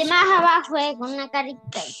treasures.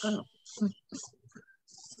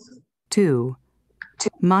 2.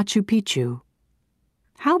 Machu Picchu.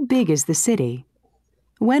 How big is the city?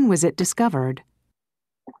 When was it discovered?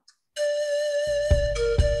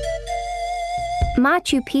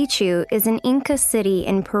 Machu Picchu is an Inca city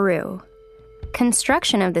in Peru.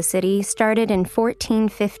 Construction of the city started in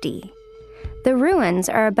 1450. The ruins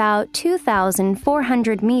are about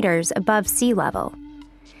 2,400 meters above sea level.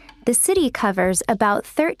 The city covers about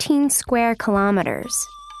 13 square kilometers.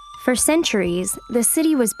 For centuries, the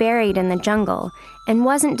city was buried in the jungle and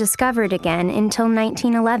wasn't discovered again until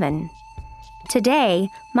 1911. Today,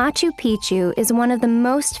 Machu Picchu is one of the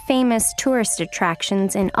most famous tourist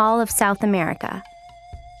attractions in all of South America.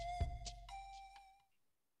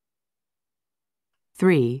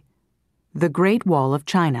 3. The Great Wall of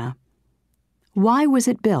China. Why was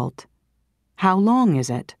it built? How long is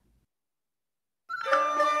it?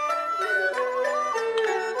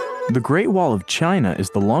 The Great Wall of China is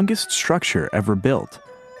the longest structure ever built.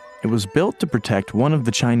 It was built to protect one of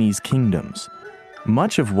the Chinese kingdoms.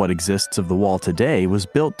 Much of what exists of the wall today was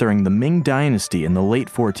built during the Ming Dynasty in the late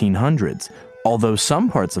 1400s, although some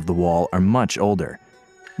parts of the wall are much older.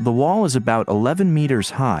 The wall is about 11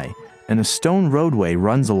 meters high, and a stone roadway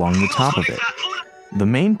runs along the top of it. The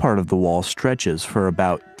main part of the wall stretches for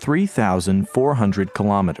about 3,400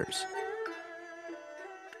 kilometers.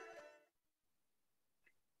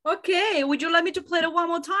 Okay, would you like me to play it one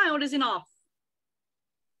more time or is it enough?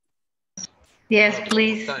 Yes,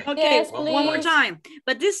 please. Okay, yes, one more time.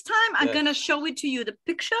 But this time I'm gonna show it to you the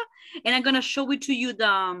picture and I'm gonna show it to you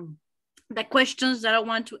the questions that I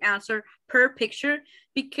want to answer per picture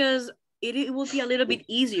because it will be a little bit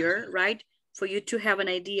easier, right? For you to have an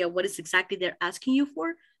idea what is exactly they're asking you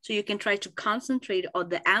for, so you can try to concentrate on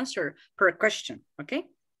the answer per question, okay?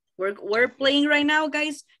 We're playing right now,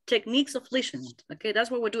 guys, techniques of listening, okay?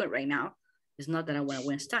 That's what we're doing right now. It's not that I want to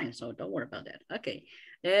waste time, so don't worry about that. Okay,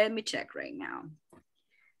 let me check right now.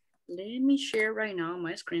 Let me share right now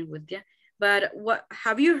my screen with you. But what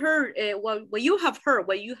have you heard, what you have heard,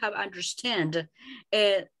 what you have understand,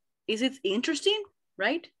 is it interesting?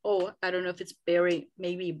 Right? Oh, I don't know if it's very,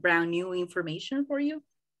 maybe brand new information for you.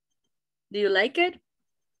 Do you like it?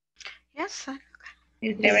 Yes.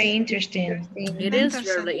 It's very interesting. It is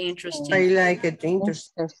really interesting. I like it.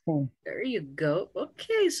 Interesting. There you go.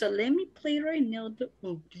 Okay, so let me play right now. Let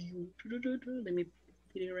me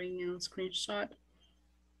put it right now. Screenshot.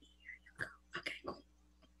 Here you go. Okay, cool.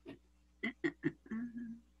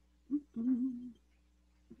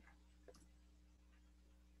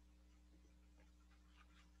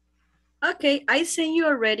 Okay, I sent you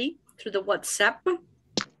already through the WhatsApp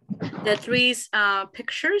the 3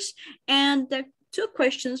 pictures and the 2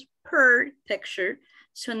 questions per picture.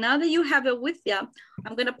 So now that you have it with you,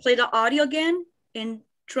 I'm gonna play the audio again and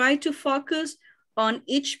try to focus on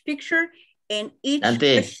each picture and each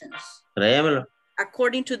questions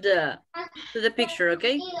according to the picture,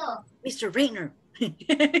 okay? Mr. Rainer.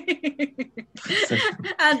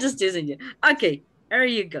 I'm just teasing you. Okay, there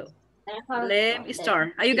you go. Let me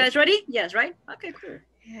start. Are you guys ready? Yes, right? Okay, cool.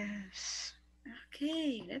 Yes.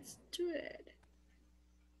 Okay, let's do it.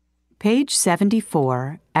 Page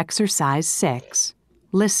 74, Exercise 6,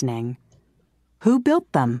 Listening. Who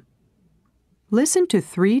built them? Listen to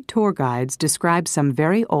 3 tour guides describe some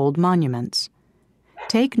very old monuments.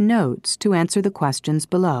 Take notes to answer the questions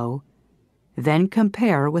below, then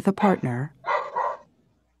compare with a partner.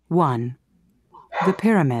 1. The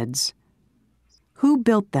pyramids. Who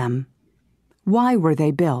built them? Why were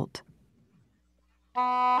they built?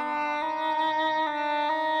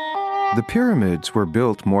 The pyramids were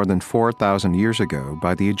built more than 4,000 years ago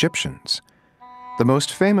by the Egyptians. The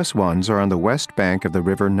most famous ones are on the west bank of the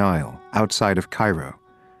river Nile, outside of Cairo.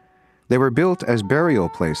 They were built as burial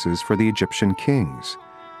places for the Egyptian kings.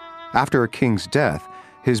 After a king's death,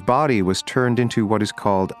 his body was turned into what is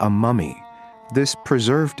called a mummy. This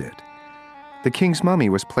preserved it. The king's mummy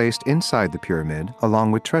was placed inside the pyramid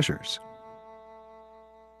along with treasures.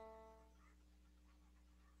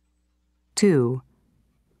 2.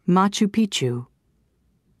 Machu Picchu.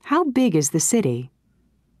 How big is the city?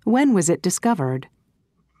 When was it discovered?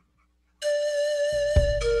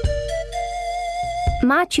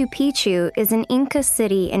 Machu Picchu is an Inca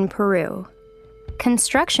city in Peru.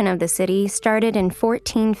 Construction of the city started in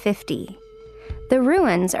 1450. The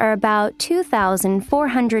ruins are about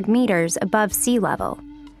 2,400 meters above sea level.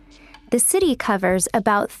 The city covers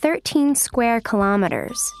about 13 square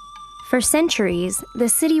kilometers. For centuries, the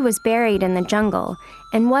city was buried in the jungle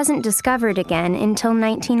and wasn't discovered again until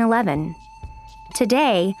 1911.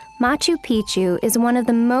 Today, Machu Picchu is one of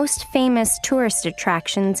the most famous tourist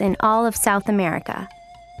attractions in all of South America.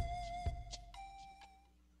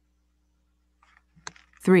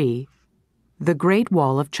 3. The Great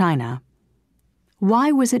Wall of China.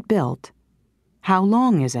 Why was it built? How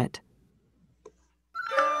long is it?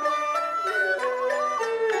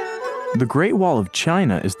 The Great Wall of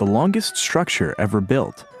China is the longest structure ever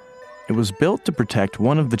built. It was built to protect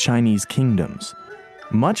one of the Chinese kingdoms.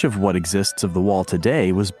 Much of what exists of the wall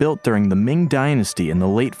today was built during the Ming Dynasty in the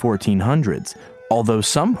late 1400s, although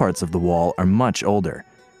some parts of the wall are much older.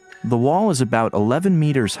 The wall is about 11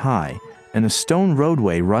 meters high, and a stone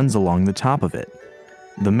roadway runs along the top of it.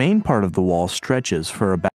 The main part of the wall stretches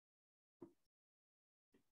for about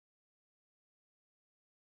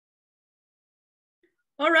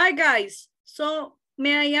All right, guys. So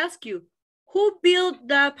may I ask you, who built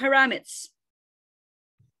the pyramids?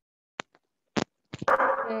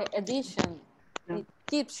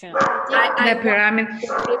 Egyptian. The pyramids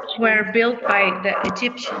were built by the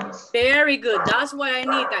Egyptians. Very good. That's what I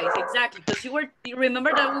need, guys. Exactly. Because you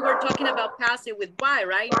remember that we were talking about passive with why,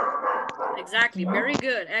 right? Exactly. Very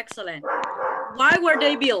good. Excellent. Why were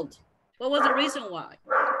they built? What was the reason why?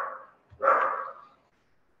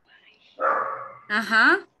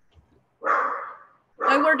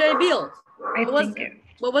 Why were they built?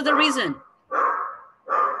 What was the reason?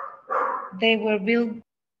 They were built.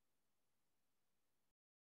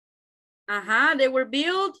 They were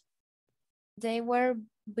built. They were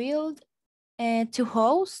built to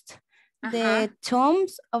host the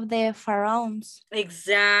tombs of the pharaohs.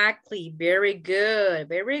 Exactly. Very good.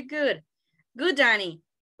 Very good. Good, Danny.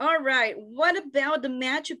 All right. What about the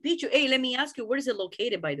Machu Picchu? Hey, let me ask you, where is it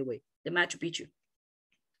located, by the way? The Machu Picchu.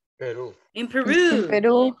 Peru. In Peru.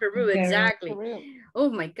 In Peru, exactly. Oh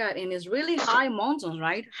my God. And it's really high mountains,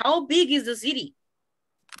 right? How big is the city?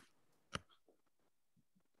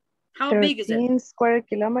 How big is it? 13 square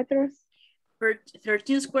kilometers.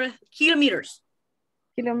 13 square kilometers.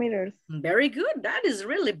 Kilometers. Very good. That is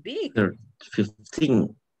really big.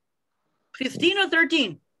 15. 15 or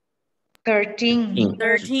 13?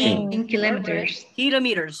 13 kilometers.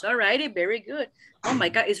 Kilometers. All righty. Very good. Oh my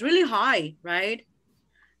God. It's really high, right?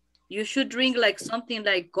 You should drink like something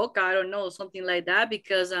like coca, I don't know, something like that,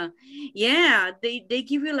 because yeah, they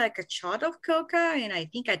give you like a shot of coca and I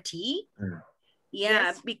think a tea.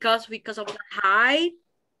 Yeah, yes. because of the height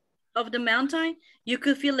of the mountain, you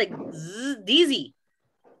could feel like dizzy.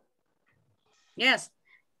 Yes.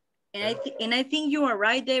 And I think you are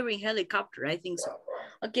right there in helicopter. I think so.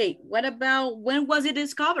 Okay, what about when was it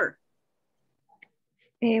discovered?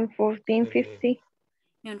 In 1450.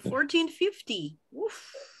 In 1450.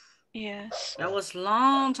 Oof. Yes. That was a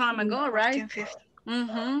long time ago, right? 1450.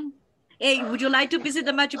 Mm-hmm. Hey, would you like to visit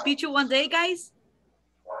the Machu Picchu one day, guys?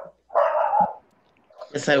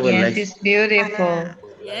 Yes, I would like. It's beautiful.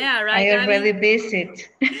 Yeah, right, I already Gabby? visit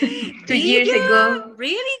 2 years ago.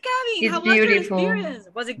 Really, Gabby? It's How beautiful. was your experience?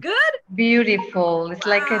 Was it good? Beautiful. It's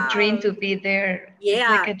like a dream to be there. Yeah. It's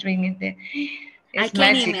like a dream in there. It's I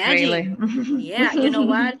can't magic, imagine. really. Yeah, you know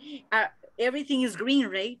what? Everything is green,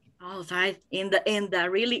 right? Outside, and the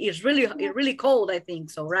really it's really cold. I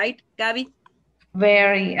think so, right, Gabby?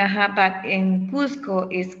 Very, but in Cusco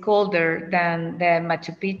it's colder than the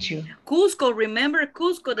Machu Picchu. Cusco, remember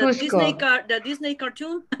Cusco, the Disney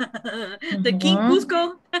cartoon, the King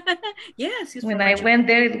Cusco. Yes, when I went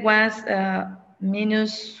there, it was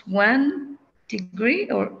 -1 degree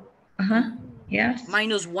or yes.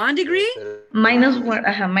 -1 degree.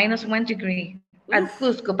 -1 degree at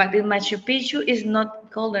Cusco, but in Machu Picchu is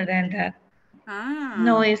not colder than that.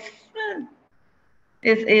 No, it's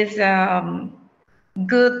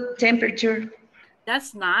good temperature.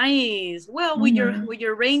 That's nice. Well, with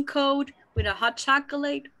your raincoat, with a hot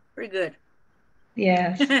chocolate, pretty good.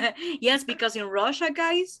 Yes. Yes, because in Russia,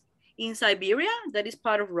 guys, in Siberia, that is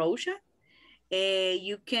part of Russia,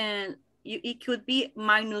 it could be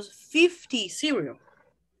 -50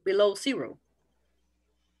 below zero.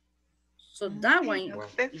 So that one,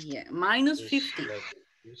 yeah, -50.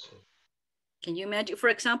 Can you imagine? For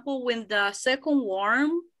example, when the second war,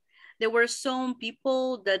 there were some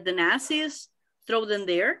people that the Nazis throw them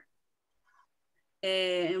there.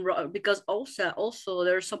 And because also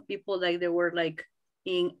there are some people like they were like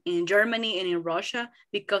in Germany and in Russia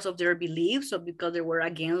because of their beliefs or because they were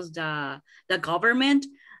against the government,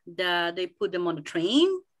 that they put them on the train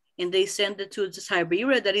and they sent it to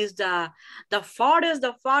Siberia. That is the farthest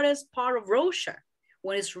part of Russia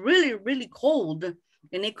when it's really, really cold,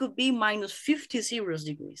 and it could be -50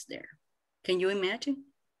 degrees there. Can you imagine?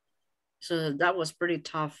 So that was pretty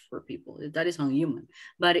tough for people. That is unhuman,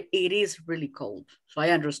 but it is really cold. So I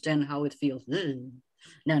understand how it feels. No.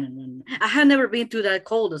 I have never been to that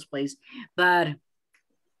coldest place, but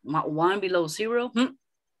 1 below zero,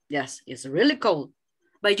 yes, it's really cold.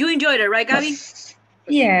 But you enjoyed it, right, Gabby?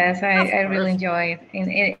 Yes, I really enjoy it.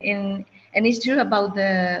 And it's true about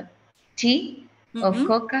the tea of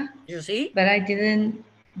coca. You see? But I didn't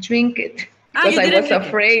drink it because I was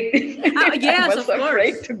afraid. Yes, I was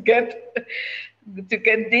afraid to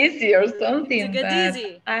get dizzy or something. To get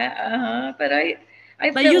dizzy.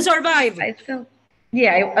 But you survived. I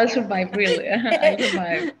survived, really. I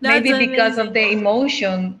survived. Maybe because of the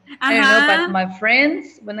emotion. I don't know, but my friends,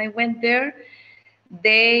 when I went there,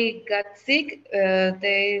 they got sick.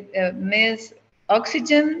 They missed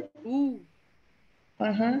oxygen. Ooh.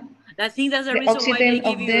 I think that's the reason why they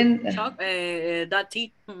give you that tea.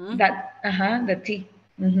 The tea.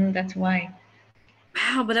 That's why.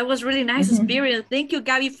 Wow, but that was really nice experience. Thank you,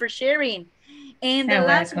 Gabby, for sharing. And the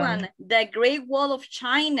last one, the Great Wall of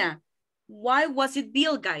China. Why was it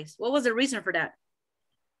built, guys? What was the reason for that?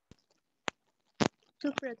 To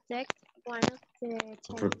protect one of the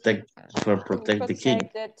protect the king.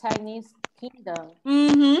 The Chinese kingdom.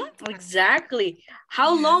 Exactly. How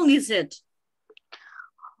long is it?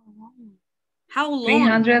 How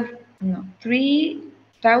long?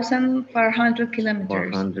 3,400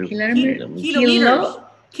 kilometers. 400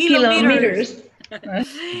 Kilometers.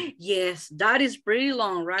 Yes, that is pretty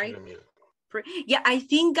long, right? Yeah, I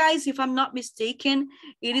think, guys, if I'm not mistaken,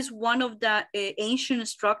 it is one of the ancient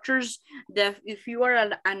structures that if you are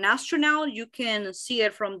an astronaut, you can see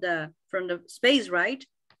it from the space, right?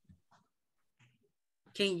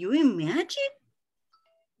 Can you imagine?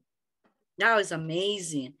 That was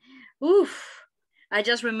amazing. Oof. I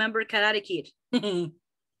just remember Karate Kid.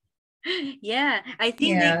 Yeah, I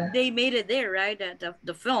think they made it there, right?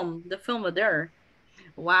 The film was there.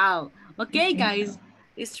 Wow. Okay, guys,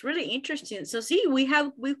 it's really interesting. So see,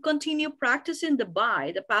 we've continued practicing the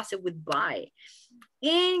passive with by.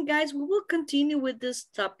 And guys, we will continue with this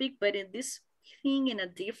topic, but in this thing in a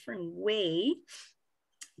different way.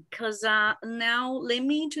 because now let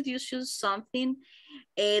me introduce you something,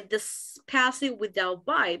 this passive without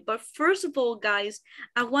by. But first of all, guys,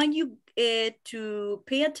 I want you to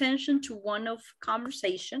pay attention to one of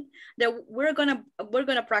conversation that we're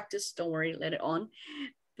gonna practice, don't worry, later on.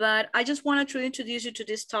 But I just wanted to introduce you to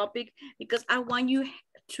this topic because I want you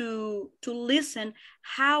to listen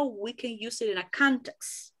how we can use it in a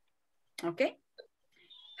context, okay?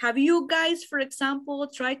 Have you guys, for example,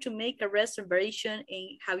 tried to make a reservation and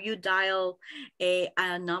how you dial a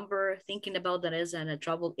number thinking about that as a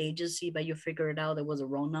travel agency, but you figured out it was a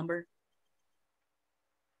wrong number?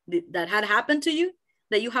 That had happened to you?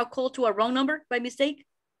 That you have called to a wrong number by mistake?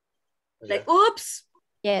 Yeah. Like, oops.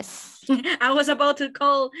 Yes. I was about to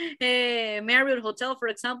call Marriott Hotel, for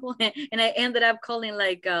example, and I ended up calling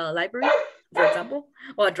like a library, for example,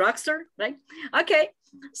 or a drugstore, right? Okay,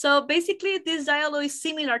 so basically this dialogue is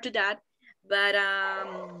similar to that, but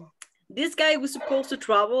this guy was supposed to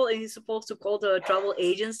travel and he's supposed to call the travel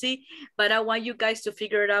agency, but I want you guys to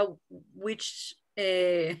figure it out which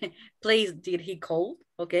place did he call,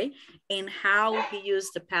 okay, and how he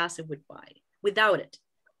used the passive with by, without it.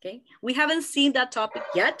 Okay, we haven't seen that topic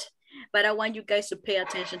yet, but I want you guys to pay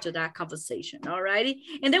attention to that conversation, all righty?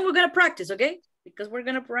 And then we're gonna practice, okay? Because we're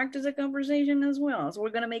gonna practice the conversation as well. So we're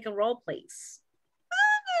gonna make a role plays.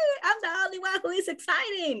 I'm the only one who is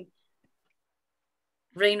exciting.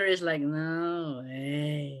 Rainer is like, no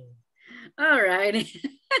way. All right.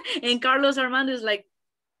 And Carlos Armando is like,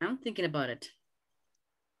 I'm thinking about it.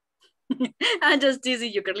 I'm just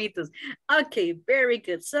teasing you, Carlitos. Okay, very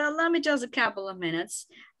good. So let me just a couple of minutes.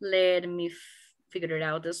 Let me figure it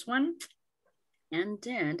out, this one. And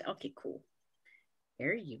then, okay, cool.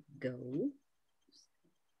 There you go.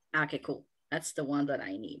 Okay, cool. That's the one that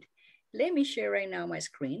I need. Let me share right now my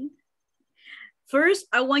screen. First,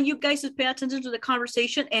 I want you guys to pay attention to the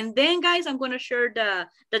conversation. And then, guys, I'm going to share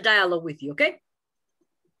the dialogue with you, okay?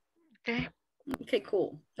 Okay. Okay,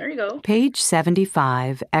 cool. There you go. Page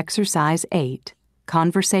 75, Exercise 8,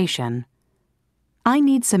 Conversation. I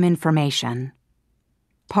need some information.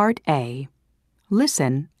 Part A,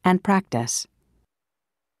 Listen and Practice.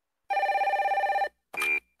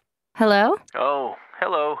 Hello? Oh,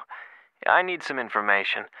 hello. I need some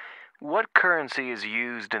information. What currency is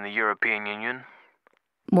used in the European Union?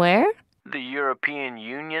 Where? The European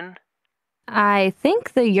Union? I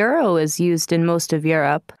think the euro is used in most of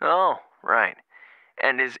Europe. Oh, right.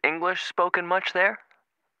 And is English spoken much there?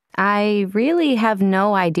 I really have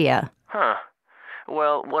no idea. Huh.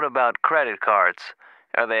 Well, what about credit cards?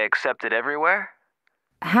 Are they accepted everywhere?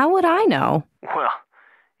 How would I know? Well,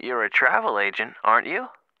 you're a travel agent, aren't you?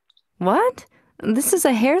 What? This is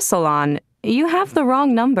a hair salon. You have the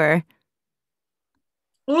wrong number.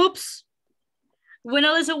 Oops.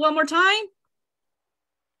 Wanna listen one more time?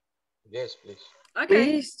 Yes, please. Okay.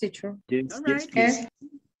 Please, teacher. Yes, all yes, right. please.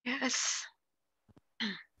 Yes.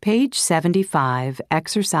 Page 75,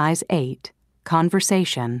 Exercise 8,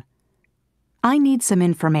 Conversation. I need some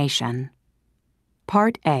information.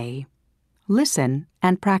 Part A, Listen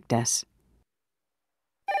and Practice.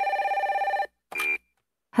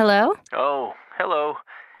 Hello? Oh, hello.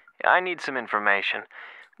 I need some information.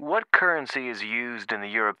 What currency is used in the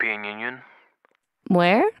European Union?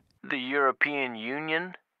 Where? The European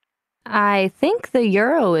Union? I think the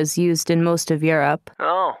euro is used in most of Europe.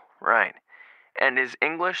 Oh, right. And is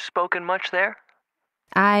English spoken much there?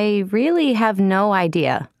 I really have no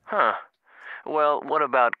idea. Huh. Well, what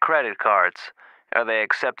about credit cards? Are they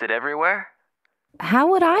accepted everywhere? How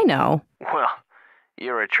would I know? Well,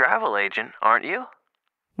 you're a travel agent, aren't you?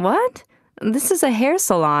 What? This is a hair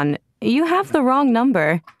salon. You have the wrong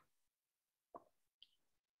number.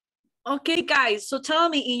 Okay, guys, so tell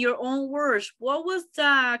me in your own words, what was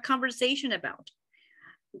the conversation about?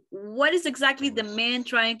 What is exactly the man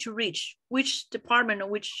trying to reach? Which department or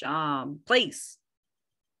which place?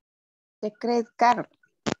 The credit card.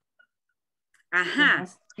 Uh-huh.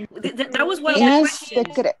 That was one of the Yes,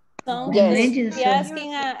 questions. Yes. He's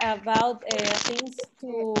asking about things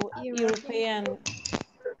to European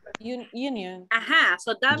Union. Aha,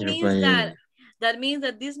 so that means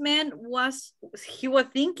that this man was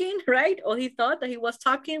thinking, right? Or he thought that he was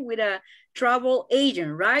talking with a travel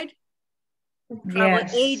agent, right? Travel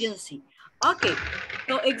agency. Okay,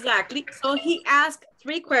 so exactly. So he asked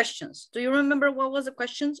 3 questions. Do you remember what was the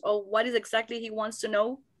questions or what is exactly he wants to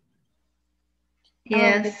know?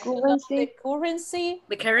 Yes. The currency.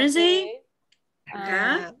 The currency.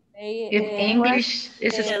 Okay. If English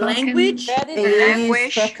is the spoken. language.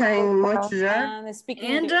 And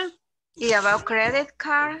speaking English. Yeah, about credit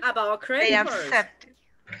card. About credit they cards. accept.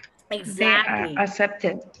 Exactly. They are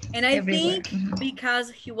accepted. And I everywhere. think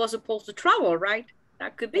because he was supposed to travel, right?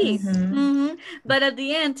 That could be. But at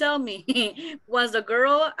the end, tell me, was the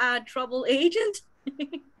girl a trouble agent?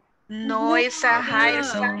 No, it's a hair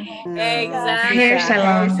salon. Exactly. Hair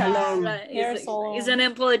salon. Right. It's an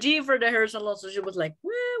employee for the hair salon. So she was like,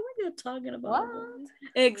 well, what are you talking about? What?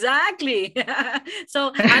 Exactly.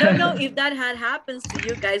 So I don't know if that had happens to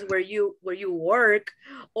you guys where you work,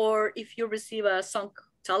 or if you receive some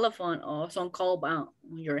telephone or some call about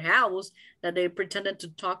your house that they pretended to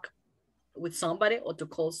talk with somebody or to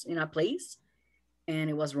call in a place and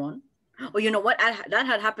it was wrong. Or you know what? That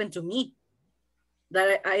had happened to me.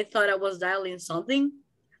 That I thought I was dialing something.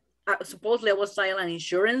 Supposedly I was dialing an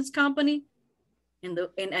insurance company, and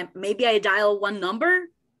maybe I dialed one number,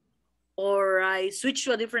 or I switched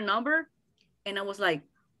to a different number, and I was like,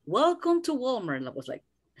 "Welcome to Walmart." And I was like,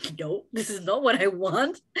 "No, this is not what I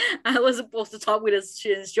want. I was supposed to talk with an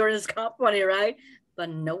insurance company, right?" But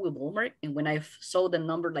no, with Walmart. And when I saw the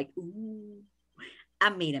number, like, ooh, I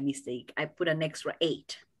made a mistake. I put an extra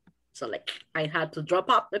 8, so like I had to drop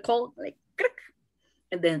off the call, like.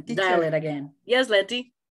 And then dial it again. Yes,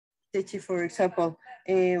 Letty. Teacher, for example,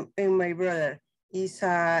 in my brother is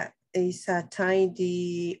a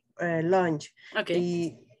tiny lunch.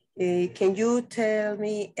 Okay. Can you tell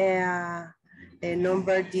me a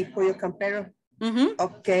number de pollo campero?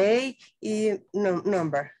 Okay.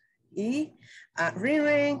 Number. Y ring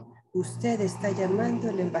ring. Usted está llamando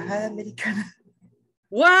a la embajada americana.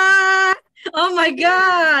 What? Oh my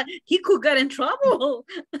God! He could get in trouble.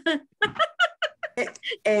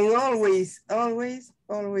 And always.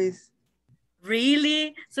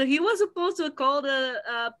 Really? So he was supposed to call the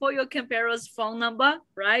Pollo Campero's phone number,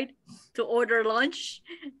 right? To order lunch.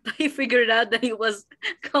 But he figured out that he was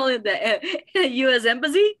calling the U.S.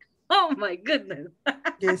 Embassy. Oh my goodness.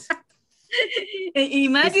 Yes.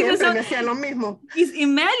 Imagine if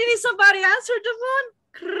somebody answered the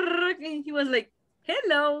phone. And he was like,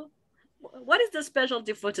 hello. What is the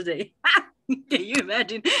specialty for today? Can you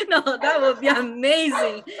imagine? No, that would be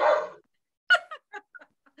amazing.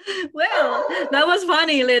 Well, that was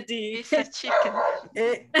funny, Letty. It's a chicken.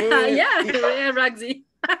 Yeah, Roxy.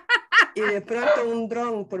 Y de pronto un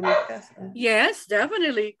dron por mi casa. Yes,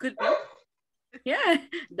 definitely. Could be. Yeah,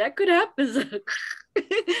 that could happen.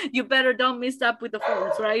 You better don't mess up with the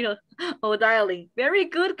phones, right? Or dialing. Very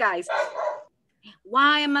good, guys.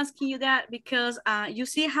 Why I'm asking you that? Because you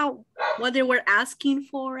see what they were asking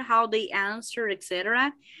for, how they answered,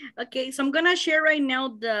 etc. Okay, so I'm gonna share right now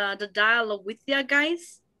the dialogue with you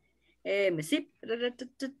guys. Let me see.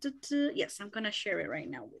 Yes, I'm gonna share it right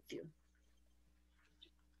now with you.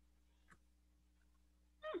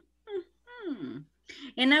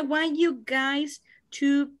 And I want you guys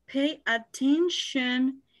to pay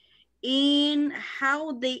attention in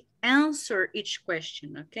how they answer each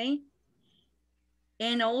question, okay?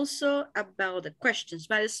 And also about the questions,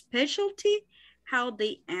 but especially how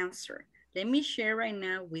they answer. Let me share right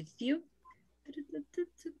now with you.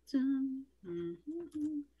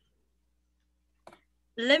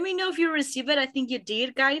 Let me know if you receive it. I think you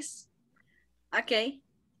did, guys. Okay.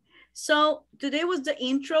 So today was the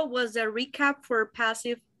intro, was a recap for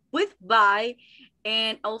passive with by,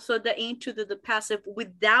 and also the intro to the passive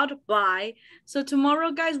without by. So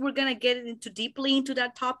tomorrow, guys, we're gonna get into deeply into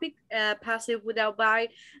that topic, passive without by.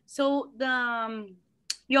 So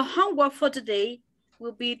your homework for today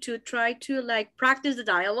will be to try to like practice the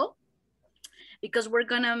dialogue, because we're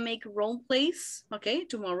gonna make role plays. Okay,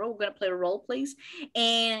 tomorrow we're gonna play role plays.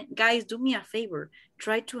 And guys, do me a favor,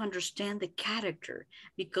 try to understand the character,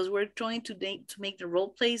 because we're trying to make the role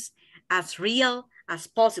plays as real as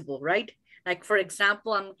possible, right? Like for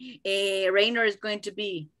example, Rainer is going to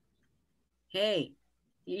be, hey,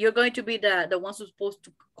 you're going to be the one who's supposed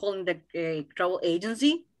to call in the travel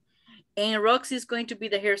agency, and Roxy is going to be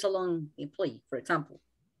the hair salon employee, for example.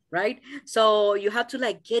 Right? So you have to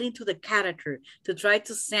like get into the character to try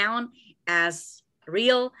to sound as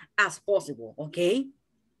real as possible, okay?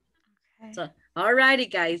 So, all righty,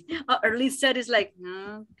 guys. Lisa is like,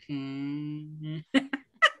 okay.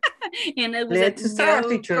 And it was Let's start,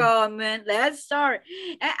 no comment. Let's start.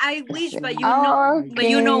 I wish, but you know, but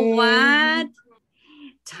you know what?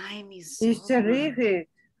 Time is it's terrific.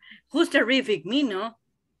 Who's terrific? Me, no?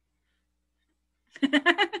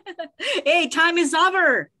 Hey, time is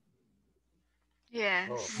over. Yeah.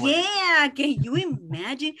 Yeah, can you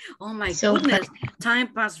imagine? Oh my goodness, time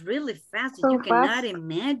passed really fast. You cannot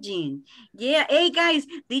imagine. Yeah, hey guys,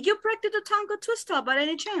 did you practice the tongue twister by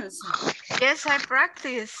any chance? Yes, I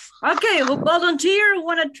practice. Okay, who volunteer? Who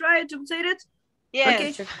want to try to say it?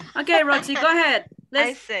 Yes. Okay, Roxy, go ahead.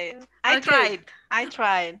 I say it. I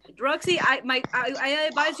tried. Roxy, I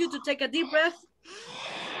advise you to take a deep breath.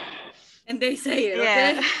 And they say it,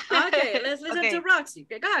 okay? Yeah. Okay, let's listen to Roxy.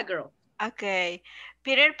 Okay, go ahead, girl. Okay.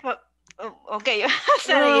 Okay.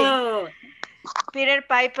 Oh. Peter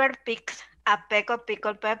Piper picks a peck of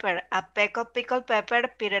pickled pepper. A peck of pickled pepper,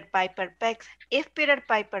 Peter Piper pecks. If Peter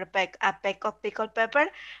Piper pecked a peck of pickled pepper,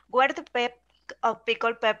 where the peck of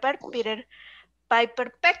pickled pepper Peter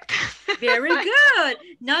Piper pecked? Very good.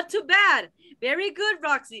 Not too bad. Very good,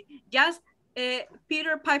 Roxy. Just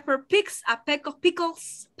Peter Piper picks a peck of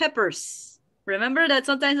pickles peppers. Remember that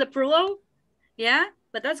sometimes the plural? Yeah,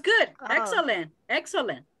 but that's good. Oh. Excellent.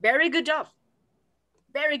 Excellent. Very good job.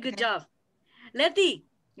 Very good job. Letty,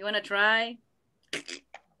 you want to try?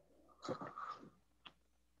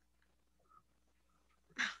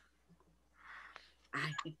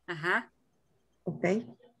 Okay.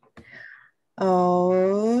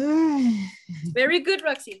 Oh. Very good,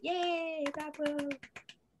 Roxy. Yay, bravo.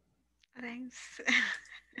 Thanks.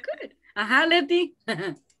 Good. Letty. Do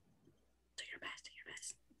your best. Do your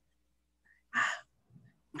best.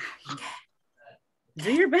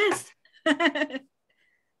 Do your best.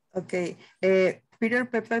 Okay. Peter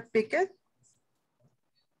Pepper picked?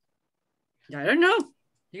 I don't know.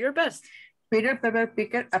 Do your best. Peter Pepper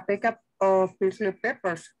picked a peck of pickled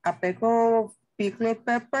peppers. A peck of pickled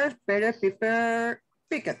peppers, Peter Pepper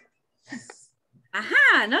picked.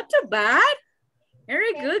 Not too bad.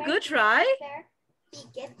 Very good. Good try.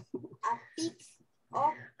 Picked a pick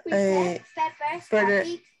of pickled peppers. A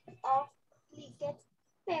pick of pickled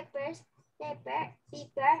peppers. Pepper,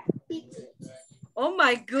 picker, picked. Oh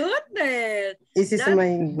my goodness. This is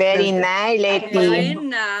my very nice, Letty. Very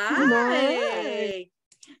nice.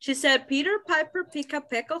 She said, Peter Piper picked a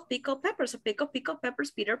peck of pickled peppers. A peck of pickled peppers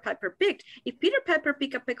Peter Piper picked. If Peter Piper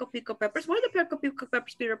picked a peck of pickled peppers, what are the peck of pickled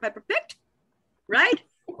peppers Peter Piper picked? Right?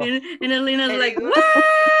 And Alina's like, what?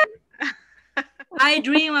 I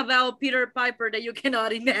dream about Peter Piper that you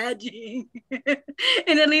cannot imagine.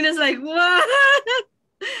 And Alina's like, what?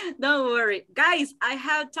 Don't worry. Guys, I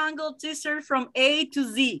have tongue twisters from A to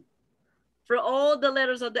Z for all the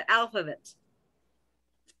letters of the alphabet.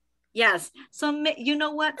 Yes. So you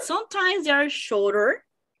know what? Sometimes they are shorter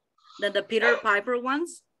than the Peter Piper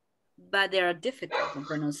ones, but they are difficult in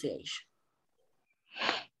pronunciation.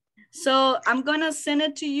 So I'm going to send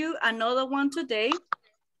it to you, another one today,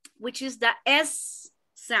 which is the S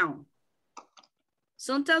sound.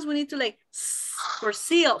 Sometimes we need to like for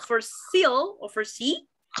seal or for C.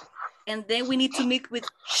 And then we need to mix with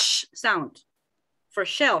sh sound for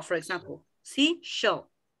shell, for example. See, shell,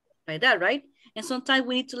 like that, right? And sometimes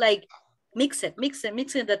we need to like mix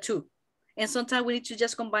the two. And sometimes we need to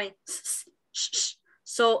just combine.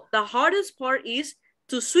 So the hardest part is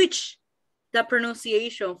to switch the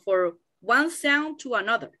pronunciation for one sound to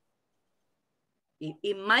another.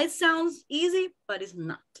 It might sound easy, but it's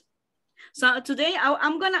not. So today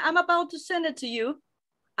I'm about to send it to you.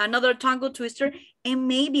 Another tongue twister, and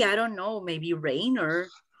maybe, I don't know, maybe Rainer,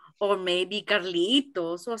 or maybe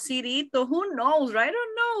Carlitos, or Cirito, who knows, right? I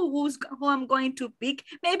don't know who I'm going to pick.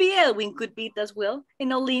 Maybe Elwin could beat as well.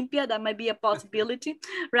 In Olympia, that might be a possibility,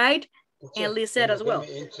 right? Okay. And Lisette as well.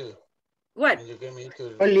 What?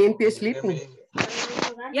 Olympia sleeping.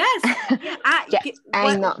 Yes.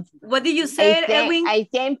 I know. What did you say, Elwin? I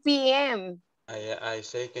 10 p.m. I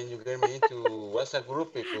say, can you get me into WhatsApp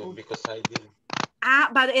group because I didn't.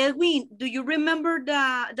 But Edwin, do you remember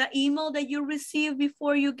the email that you received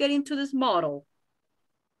before you get into this model?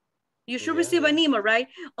 You should receive an email, right?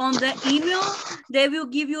 On the email, they will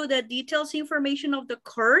give you the details, information of the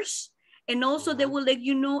course, and also they will let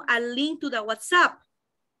you know a link to the WhatsApp.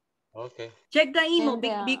 Okay. Check the email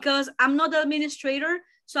because I'm not the administrator,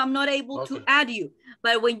 so I'm not able to add you.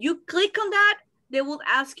 But when you click on that, they will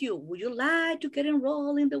ask you, would you like to get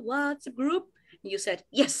enrolled in the WhatsApp group? And you said,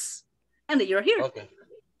 yes. And then you're here. Okay.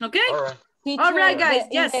 Okay. All right. Teacher, all right, guys.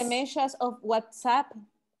 Yes. The messages of WhatsApp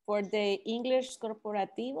for the English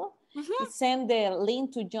Corporativo, send the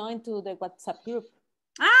link to join to the WhatsApp group.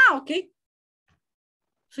 Okay.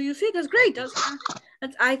 So you see, that's great.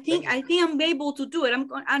 I think I'm able to do it.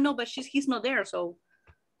 I know, but he's not there, so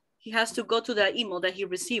he has to go to the email that he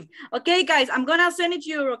received. Okay, guys, I'm gonna send it to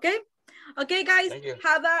you. Okay. Okay, guys.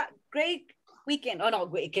 Have a great weekend. Oh no,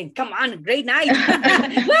 weekend. Come on, great night.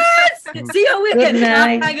 What? See you weekend. Good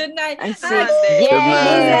night. Good night. Yes.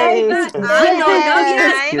 Bye.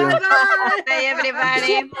 Bye,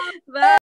 everybody. Bye.